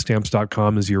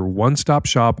 Stamps.com is your one-stop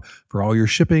shop for all your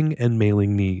shipping and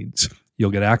mailing needs.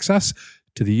 You'll get access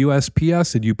to the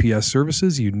USPS and UPS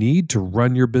services you need to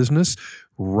run your business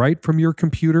right from your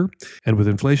computer. And with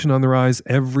inflation on the rise,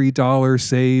 every dollar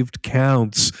saved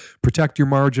counts. Protect your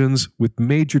margins with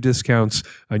major discounts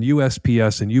on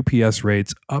USPS and UPS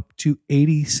rates up to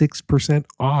 86%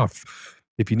 off.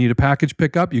 If you need a package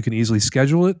pickup, you can easily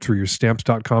schedule it through your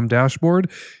Stamps.com dashboard.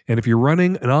 And if you're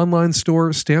running an online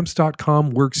store, Stamps.com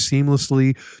works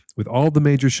seamlessly with all the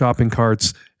major shopping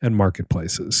carts and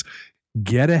marketplaces.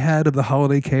 Get ahead of the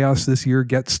holiday chaos this year.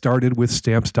 Get started with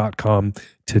Stamps.com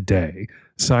today.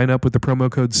 Sign up with the promo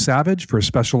code SAVAGE for a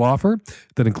special offer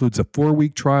that includes a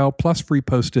 4-week trial plus free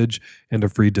postage and a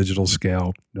free digital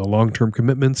scale. No long-term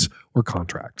commitments or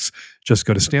contracts. Just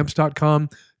go to Stamps.com,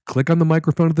 click on the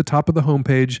microphone at the top of the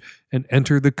homepage, and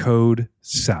enter the code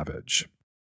SAVAGE.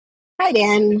 Hi,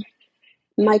 Dan.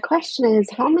 My question is,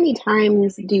 how many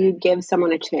times do you give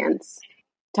someone a chance?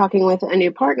 Talking with a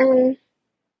new partner,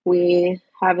 we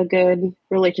have a good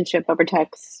relationship over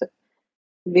text,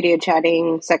 video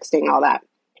chatting, sexting, all that.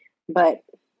 But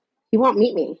he won't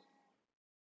meet me.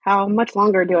 How much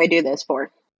longer do I do this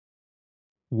for?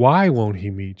 Why won't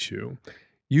he meet you?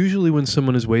 Usually when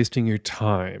someone is wasting your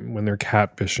time, when they're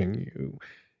catfishing you,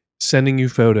 sending you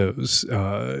photos,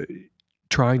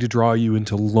 trying to draw you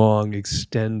into long,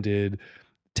 extended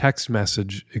text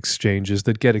message exchanges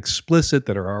that get explicit,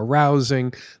 that are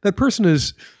arousing, that person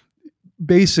is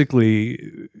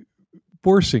basically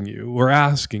forcing you or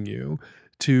asking you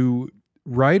to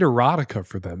write erotica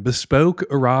for them, bespoke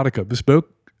erotica, bespoke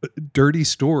dirty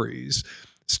stories,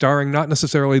 starring not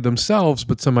necessarily themselves,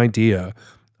 but some idea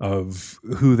of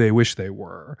who they wish they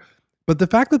were. But the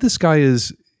fact that this guy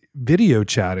is video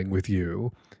chatting with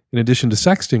you, in addition to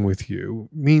sexting with you,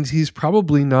 means he's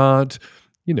probably not,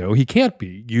 he can't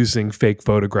be using fake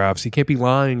photographs. He can't be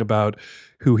lying about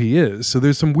who he is. So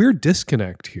there's some weird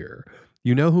disconnect here.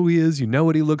 You know who he is. You know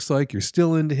what he looks like. You're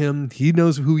still into him. He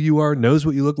knows who you are, knows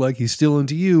what you look like. He's still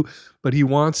into you, but he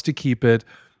wants to keep it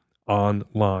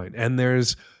online. And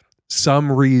there's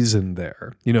some reason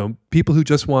there. People who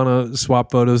just want to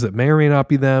swap photos that may or may not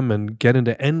be them and get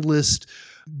into endless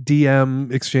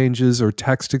DM exchanges or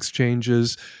text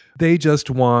exchanges. They just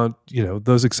want,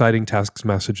 those exciting text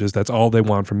messages. That's all they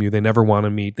want from you. They never want to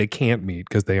meet. They can't meet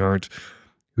because they aren't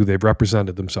who they've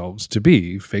represented themselves to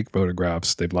be. Fake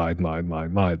photographs. They've lied.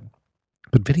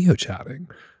 But video chatting,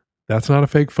 that's not a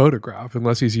fake photograph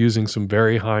unless he's using some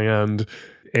very high-end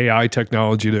AI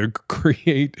technology to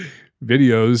create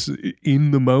videos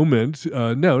in the moment.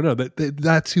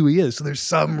 That's who he is. So there's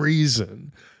some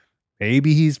reason.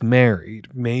 Maybe he's married.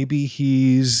 Maybe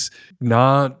he's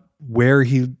not where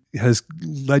he has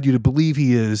led you to believe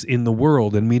he is in the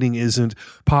world, and meeting isn't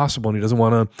possible, and he doesn't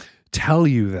want to tell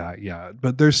you that yet.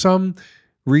 But there's some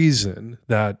reason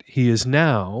that he is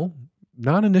now,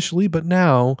 not initially, but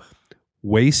now,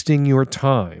 wasting your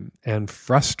time and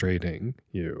frustrating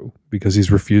you because he's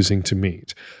refusing to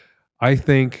meet. I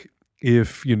think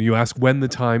if you ask when the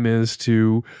time is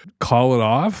to call it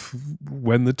off,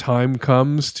 when the time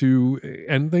comes to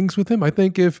end things with him, I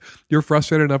think if you're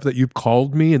frustrated enough that you've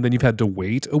called me and then you've had to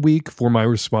wait a week for my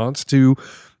response to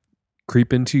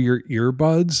creep into your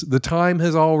earbuds, the time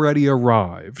has already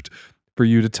arrived for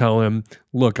you to tell him,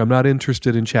 look, I'm not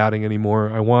interested in chatting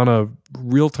anymore. I want a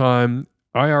real-time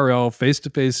IRL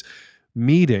face-to-face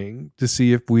meeting to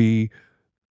see if we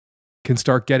can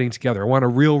start getting together. I want a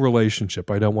real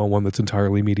relationship. I don't want one that's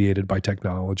entirely mediated by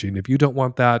technology. And if you don't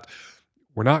want that,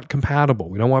 we're not compatible.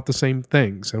 We don't want the same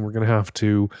things, and we're going to have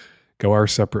to go our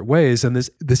separate ways. And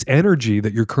this energy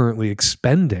that you're currently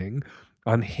expending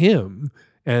on him,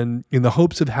 and in the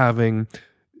hopes of having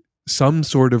some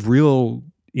sort of real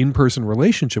in-person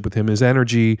relationship with him, is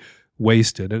energy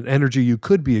wasted, and energy you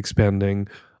could be expending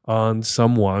on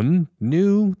someone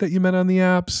new that you met on the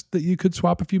apps that you could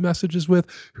swap a few messages with,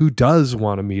 who does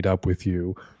want to meet up with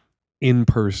you in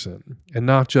person and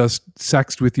not just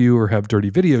sext with you or have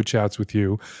dirty video chats with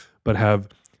you, but have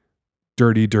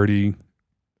dirty,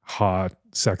 hot,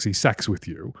 sexy sex with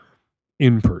you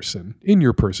in person, in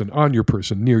your person, on your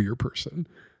person, near your person.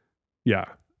 Yeah,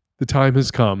 the time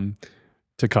has come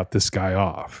to cut this guy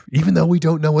off, even though we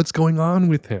don't know what's going on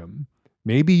with him.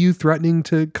 Maybe you threatening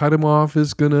to cut him off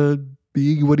is going to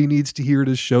be what he needs to hear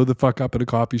to show the fuck up at a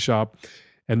coffee shop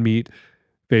and meet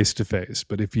face to face.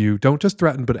 But if you don't just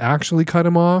threaten, but actually cut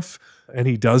him off, and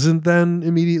he doesn't then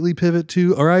immediately pivot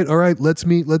to, all right, let's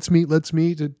meet,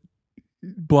 to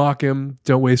block him.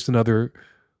 Don't waste another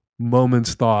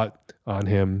moment's thought on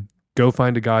him. Go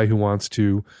find a guy who wants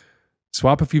to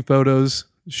swap a few photos,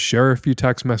 share a few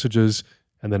text messages,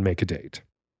 and then make a date.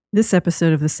 This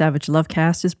episode of the Savage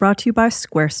Lovecast is brought to you by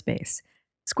Squarespace.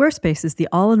 Squarespace is the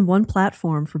all-in-one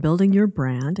platform for building your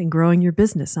brand and growing your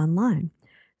business online.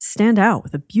 Stand out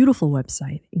with a beautiful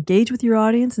website, engage with your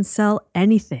audience, and sell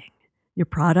anything. Your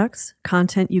products,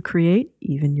 content you create,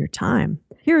 even your time.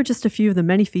 Here are just a few of the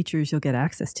many features you'll get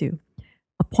access to.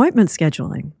 Appointment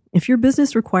scheduling. If your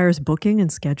business requires booking and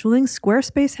scheduling,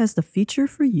 Squarespace has the feature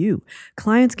for you.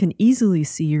 Clients can easily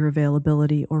see your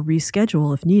availability or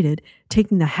reschedule if needed,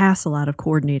 taking the hassle out of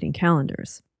coordinating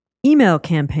calendars. Email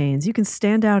campaigns. You can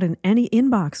stand out in any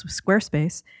inbox with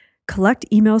Squarespace. Collect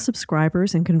email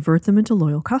subscribers and convert them into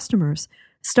loyal customers.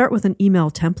 Start with an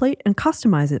email template and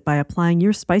customize it by applying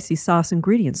your spicy sauce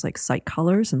ingredients like site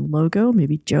colors and logo,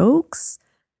 maybe jokes.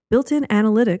 Built-in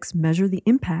analytics measure the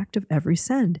impact of every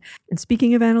send. And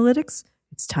speaking of analytics,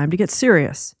 it's time to get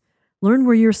serious. Learn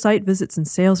where your site visits and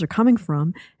sales are coming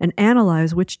from and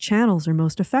analyze which channels are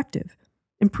most effective.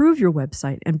 Improve your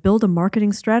website and build a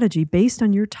marketing strategy based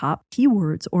on your top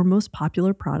keywords or most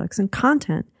popular products and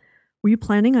content. Were you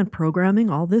planning on programming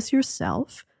all this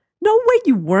yourself? No way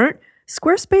you weren't.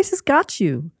 Squarespace has got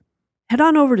you. Head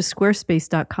on over to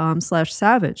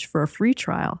squarespace.com/savage for a free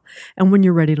trial. And when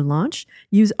you're ready to launch,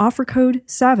 use offer code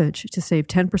SAVAGE to save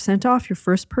 10% off your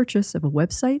first purchase of a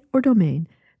website or domain.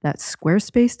 That's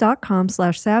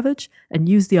squarespace.com/savage and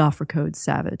use the offer code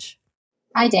SAVAGE.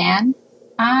 Hi, Dan.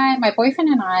 My boyfriend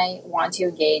and I want to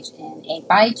engage in a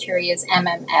bi-curious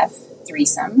MMF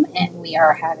threesome, and we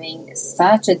are having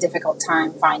such a difficult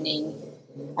time finding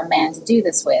a man to do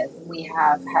this with. We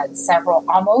have had several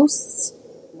almosts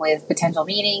with potential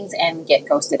meetings and get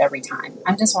ghosted every time.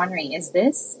 I'm just wondering, is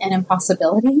this an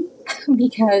impossibility?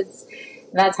 Because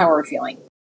that's how we're feeling.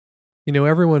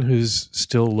 Everyone who's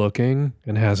still looking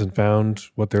and hasn't found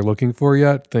what they're looking for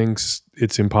yet thinks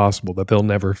it's impossible, that they'll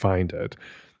never find it.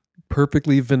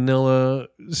 Perfectly vanilla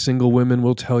single women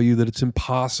will tell you that it's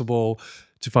impossible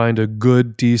to find a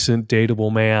good, decent,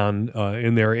 dateable man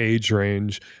in their age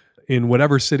range in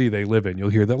whatever city they live in. You'll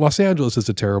hear that Los Angeles is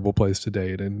a terrible place to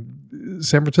date, and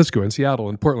San Francisco and Seattle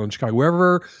and Portland, Chicago,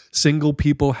 wherever single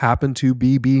people happen to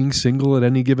be being single at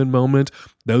any given moment,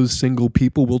 those single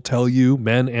people will tell you,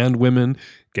 men and women,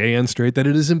 gay and straight, that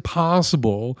it is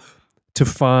impossible to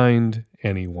find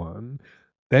anyone.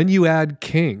 Then you add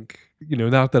kink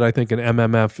Not that I think an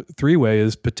MMF three-way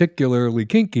is particularly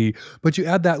kinky, but you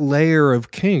add that layer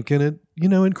of kink and it,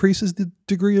 increases the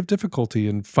degree of difficulty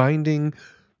in finding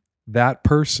that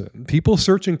person. People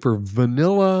searching for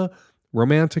vanilla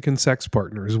romantic and sex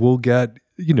partners will get,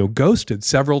 ghosted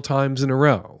several times in a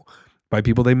row by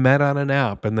people they met on an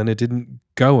app and then it didn't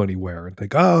go anywhere and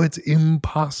think, oh, it's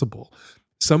impossible.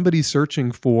 Somebody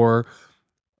searching for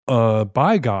a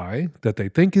bi guy that they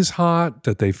think is hot,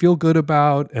 that they feel good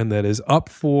about, and that is up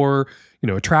for,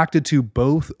 attracted to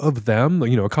both of them,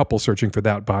 a couple searching for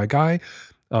that bi guy,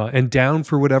 and down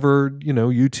for whatever,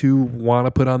 you two want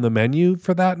to put on the menu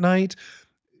for that night.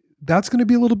 That's going to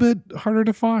be a little bit harder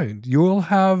to find. You'll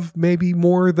have maybe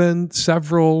more than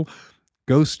several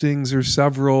ghostings or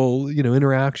several,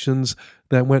 interactions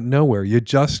that went nowhere. You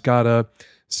just got to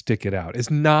stick it out.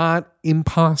 It's not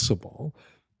impossible.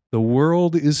 The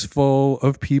world is full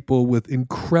of people with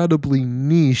incredibly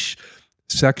niche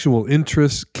sexual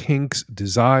interests, kinks,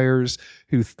 desires,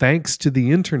 who, thanks to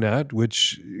the internet,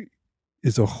 which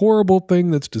is a horrible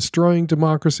thing that's destroying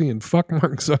democracy, and fuck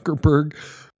Mark Zuckerberg,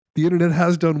 the internet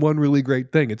has done one really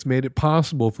great thing. It's made it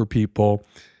possible for people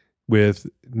with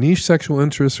niche sexual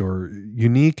interests or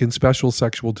unique and special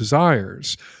sexual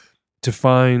desires to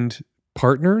find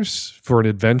partners for an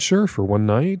adventure for one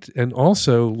night, and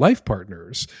also life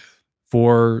partners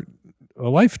for a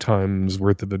lifetime's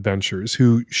worth of adventures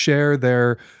who share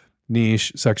their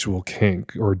niche sexual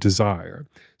kink or desire.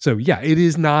 So yeah, it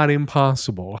is not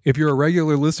impossible. If you're a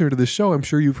regular listener to the show, I'm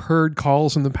sure you've heard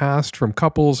calls in the past from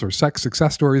couples, or sex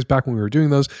success stories back when we were doing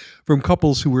those, from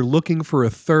couples who were looking for a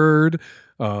third,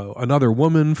 another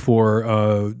woman for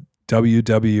a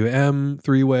WWM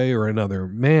three-way, or another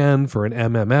man for an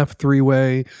MMF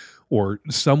three-way, or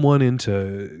someone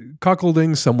into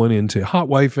cuckolding, someone into hot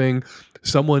wifing,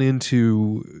 someone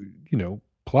into,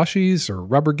 plushies or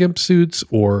rubber gimp suits,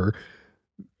 or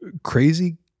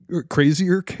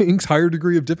crazier kinks, higher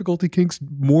degree of difficulty kinks,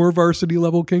 more varsity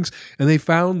level kinks. And they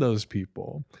found those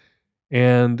people.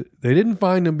 And they didn't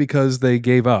find them because they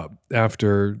gave up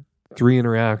after 3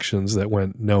 interactions that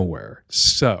went nowhere.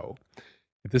 So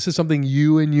if this is something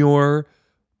you and your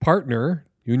partner,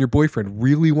 you and your boyfriend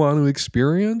really want to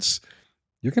experience,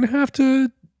 you're going to have to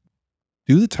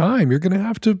do the time. You're going to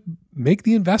have to make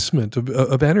the investment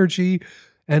of energy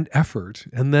and effort.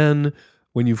 And then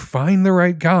when you find the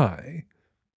right guy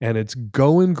and it's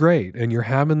going great and you're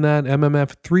having that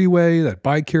MMF three-way, that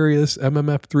bi-curious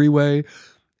MMF three-way,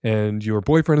 and your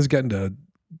boyfriend is getting to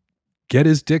get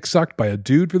his dick sucked by a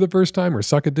dude for the first time, or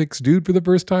suck a dick's dude for the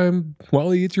first time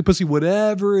while he eats your pussy,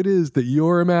 whatever it is that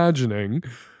you're imagining,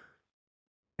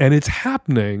 and it's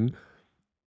happening,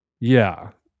 yeah,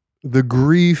 the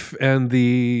grief and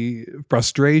the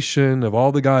frustration of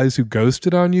all the guys who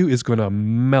ghosted on you is going to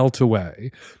melt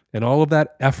away. And all of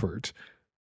that effort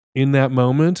in that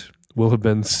moment will have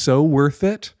been so worth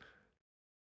it.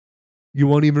 You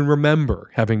won't even remember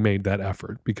having made that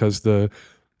effort, because the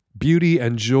beauty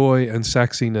and joy and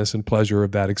sexiness and pleasure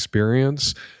of that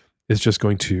experience is just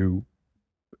going to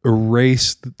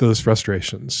erase those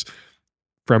frustrations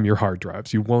from your hard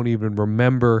drives. You won't even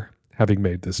remember having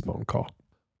made this phone call.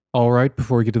 All right,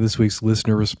 before we get to this week's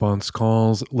listener response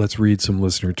calls, let's read some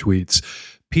listener tweets.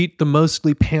 Pete, the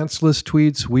mostly pantsless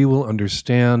tweets, we will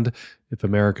understand if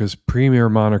America's premier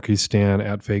monarchy stan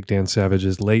at Fake Dan Savage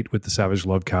is late with the Savage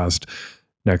Lovecast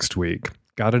next week.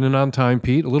 Got it in on time,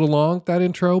 Pete. A little long, that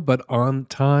intro, but on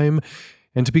time.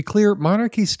 And to be clear,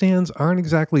 monarchy stans aren't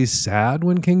exactly sad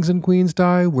when kings and queens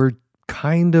die. We're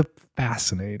kind of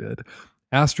fascinated.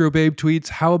 Astrobabe tweets,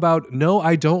 how about, no,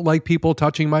 I don't like people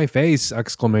touching my face, !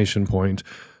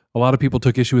 A lot of people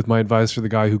took issue with my advice for the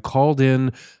guy who called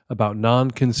in about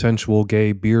non-consensual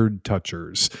gay beard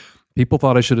touchers. People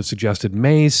thought I should have suggested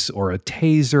mace or a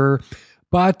taser,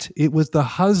 but it was the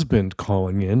husband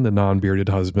calling in, the non-bearded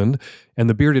husband, and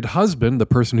the bearded husband, the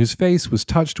person whose face was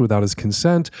touched without his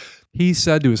consent, he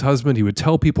said to his husband he would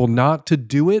tell people not to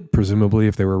do it, presumably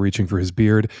if they were reaching for his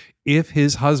beard, if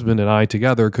his husband and I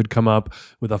together could come up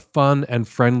with a fun and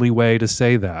friendly way to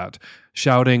say that.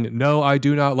 Shouting, no, I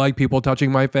do not like people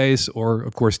touching my face, or,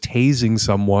 of course, tasing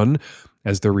someone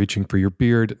as they're reaching for your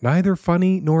beard. Neither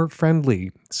funny nor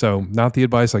friendly. So, not the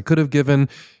advice I could have given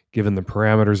the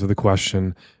parameters of the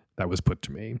question that was put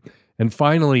to me. And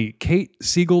finally, Kate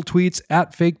Siegel tweets,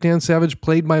 at Fake Dan Savage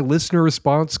played my listener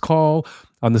response call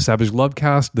on the Savage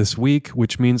Lovecast this week,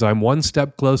 which means I'm one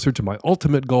step closer to my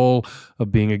ultimate goal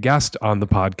of being a guest on the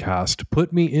podcast.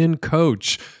 Put me in,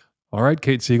 coach. All right,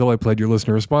 Kate Siegel, I played your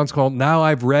listener response call. Now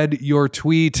I've read your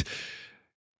tweet.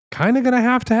 Kind of going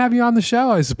to have you on the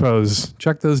show, I suppose.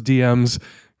 Check those DMs.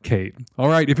 Kate. All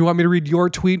right, if you want me to read your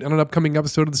tweet on an upcoming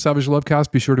episode of the Savage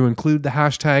Lovecast, be sure to include the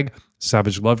hashtag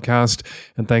Savage Lovecast.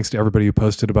 And thanks to everybody who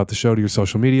posted about the show to your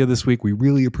social media this week. We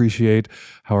really appreciate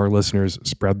how our listeners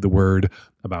spread the word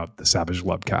about the Savage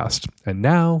Lovecast. And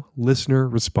now, listener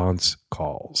response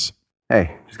calls.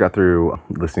 Hey, just got through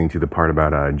listening to the part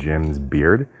about Jim's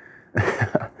beard.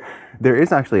 There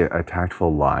is actually a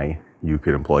tactful lie you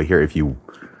could employ here if you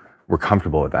were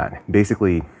comfortable with that.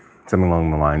 Basically, something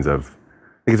along the lines of,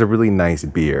 I think it's a really nice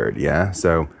beard, yeah?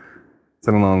 So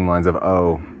something along the lines of,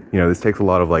 oh, this takes a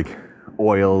lot of like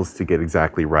oils to get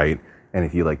exactly right. And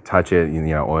if you like touch it,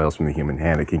 oils from the human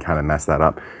hand, it can kind of mess that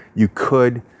up. You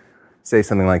could say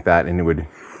something like that and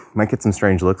might get some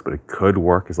strange looks, but it could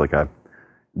work as like a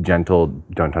gentle,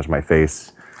 don't touch my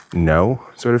face, no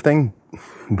sort of thing.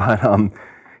 But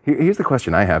here's the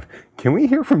question I have. Can we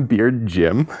hear from Beard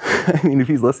Jim? I mean, if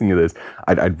he's listening to this,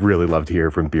 I'd really love to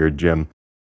hear from Beard Jim.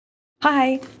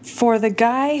 Hi. For the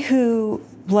guy who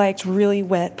likes really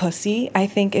wet pussy, I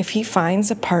think if he finds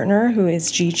a partner who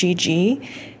is GGG,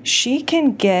 she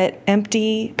can get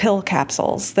empty pill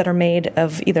capsules that are made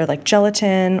of either like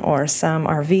gelatin or some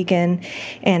are vegan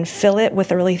and fill it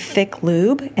with a really thick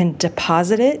lube and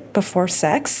deposit it before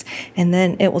sex. And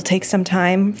then it will take some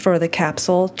time for the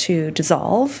capsule to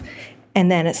dissolve. And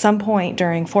then at some point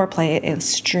during foreplay, a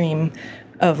stream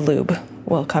of lube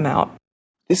will come out.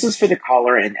 This is for the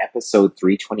caller in episode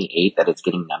 328 that is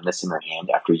getting numbness in her hand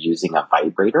after using a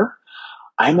vibrator.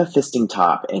 I'm a fisting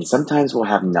top, and sometimes will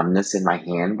have numbness in my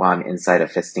hand while I'm inside a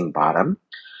fisting bottom.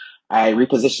 I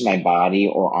reposition my body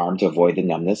or arm to avoid the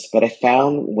numbness, but I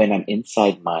found when I'm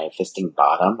inside my fisting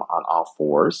bottom on all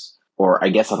fours, or I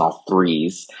guess on all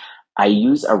threes, I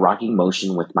use a rocking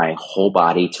motion with my whole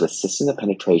body to assist in the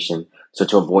penetration, so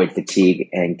to avoid fatigue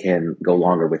and can go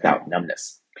longer without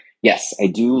numbness. Yes, I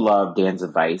do love Dan's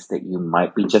advice that you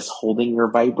might be just holding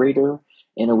your vibrator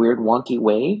in a weird wonky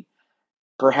way.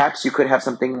 Perhaps you could have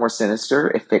something more sinister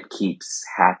if it keeps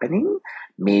happening.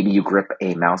 Maybe you grip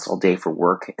a mouse all day for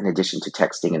work in addition to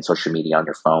texting and social media on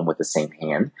your phone with the same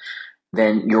hand.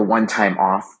 Then your one time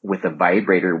off with a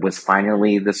vibrator was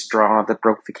finally the straw that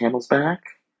broke the camel's back.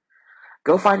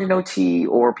 Go find an OT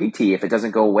or PT if it doesn't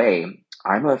go away.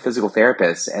 I'm a physical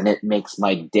therapist, and it makes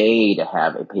my day to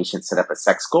have a patient set up a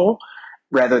sex goal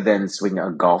rather than swing a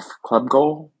golf club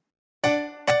goal.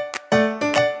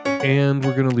 And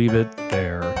we're going to leave it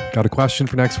there. Got a question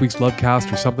for next week's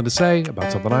Lovecast or something to say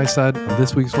about something I said on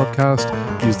this week's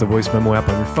Lovecast? Use the voice memo app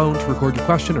on your phone to record your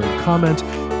question or your comment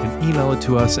and email it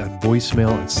to us at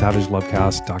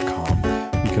voicemail@savagelovecast.com.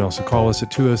 You can also call us at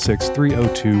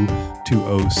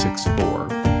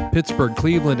 206-302-2064. Pittsburgh,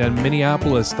 Cleveland, and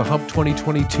Minneapolis. The Hump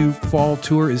 2022 Fall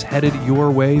Tour is headed your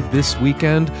way this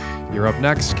weekend. You're up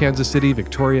next, Kansas City,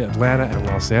 Victoria, Atlanta, and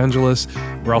Los Angeles.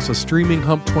 We're also streaming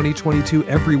Hump 2022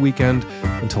 every weekend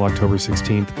until October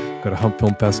 16th. Go to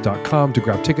humpfilmfest.com to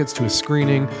grab tickets to a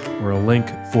screening or a link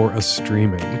for a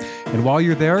streaming. And while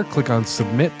you're there, click on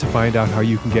Submit to find out how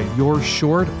you can get your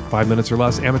short, 5 minutes or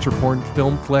less, amateur porn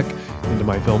film flick into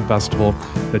my film festival.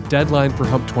 The deadline for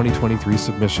Hump 2023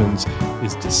 submissions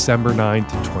is December 9th,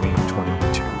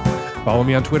 2022. Follow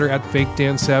me on Twitter at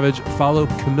FakeDanSavage. Follow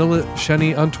Camilla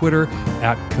Cheney on Twitter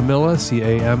at Camilla,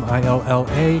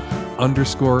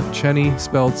 CAMILLA_Cheney,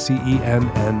 spelled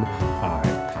CENNI.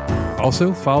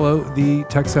 Also, follow the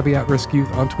Tech Savvy At-Risk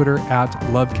Youth on Twitter at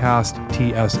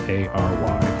LovecastTSARY.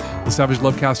 The Savage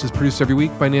Lovecast is produced every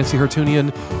week by Nancy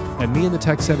Hartunian, and me and the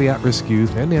Tech Savvy At-Risk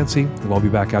Youth and Nancy will all be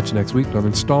back at you next week. Another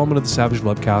installment of the Savage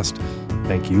Lovecast.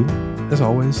 Thank you, as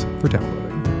always, for downloading.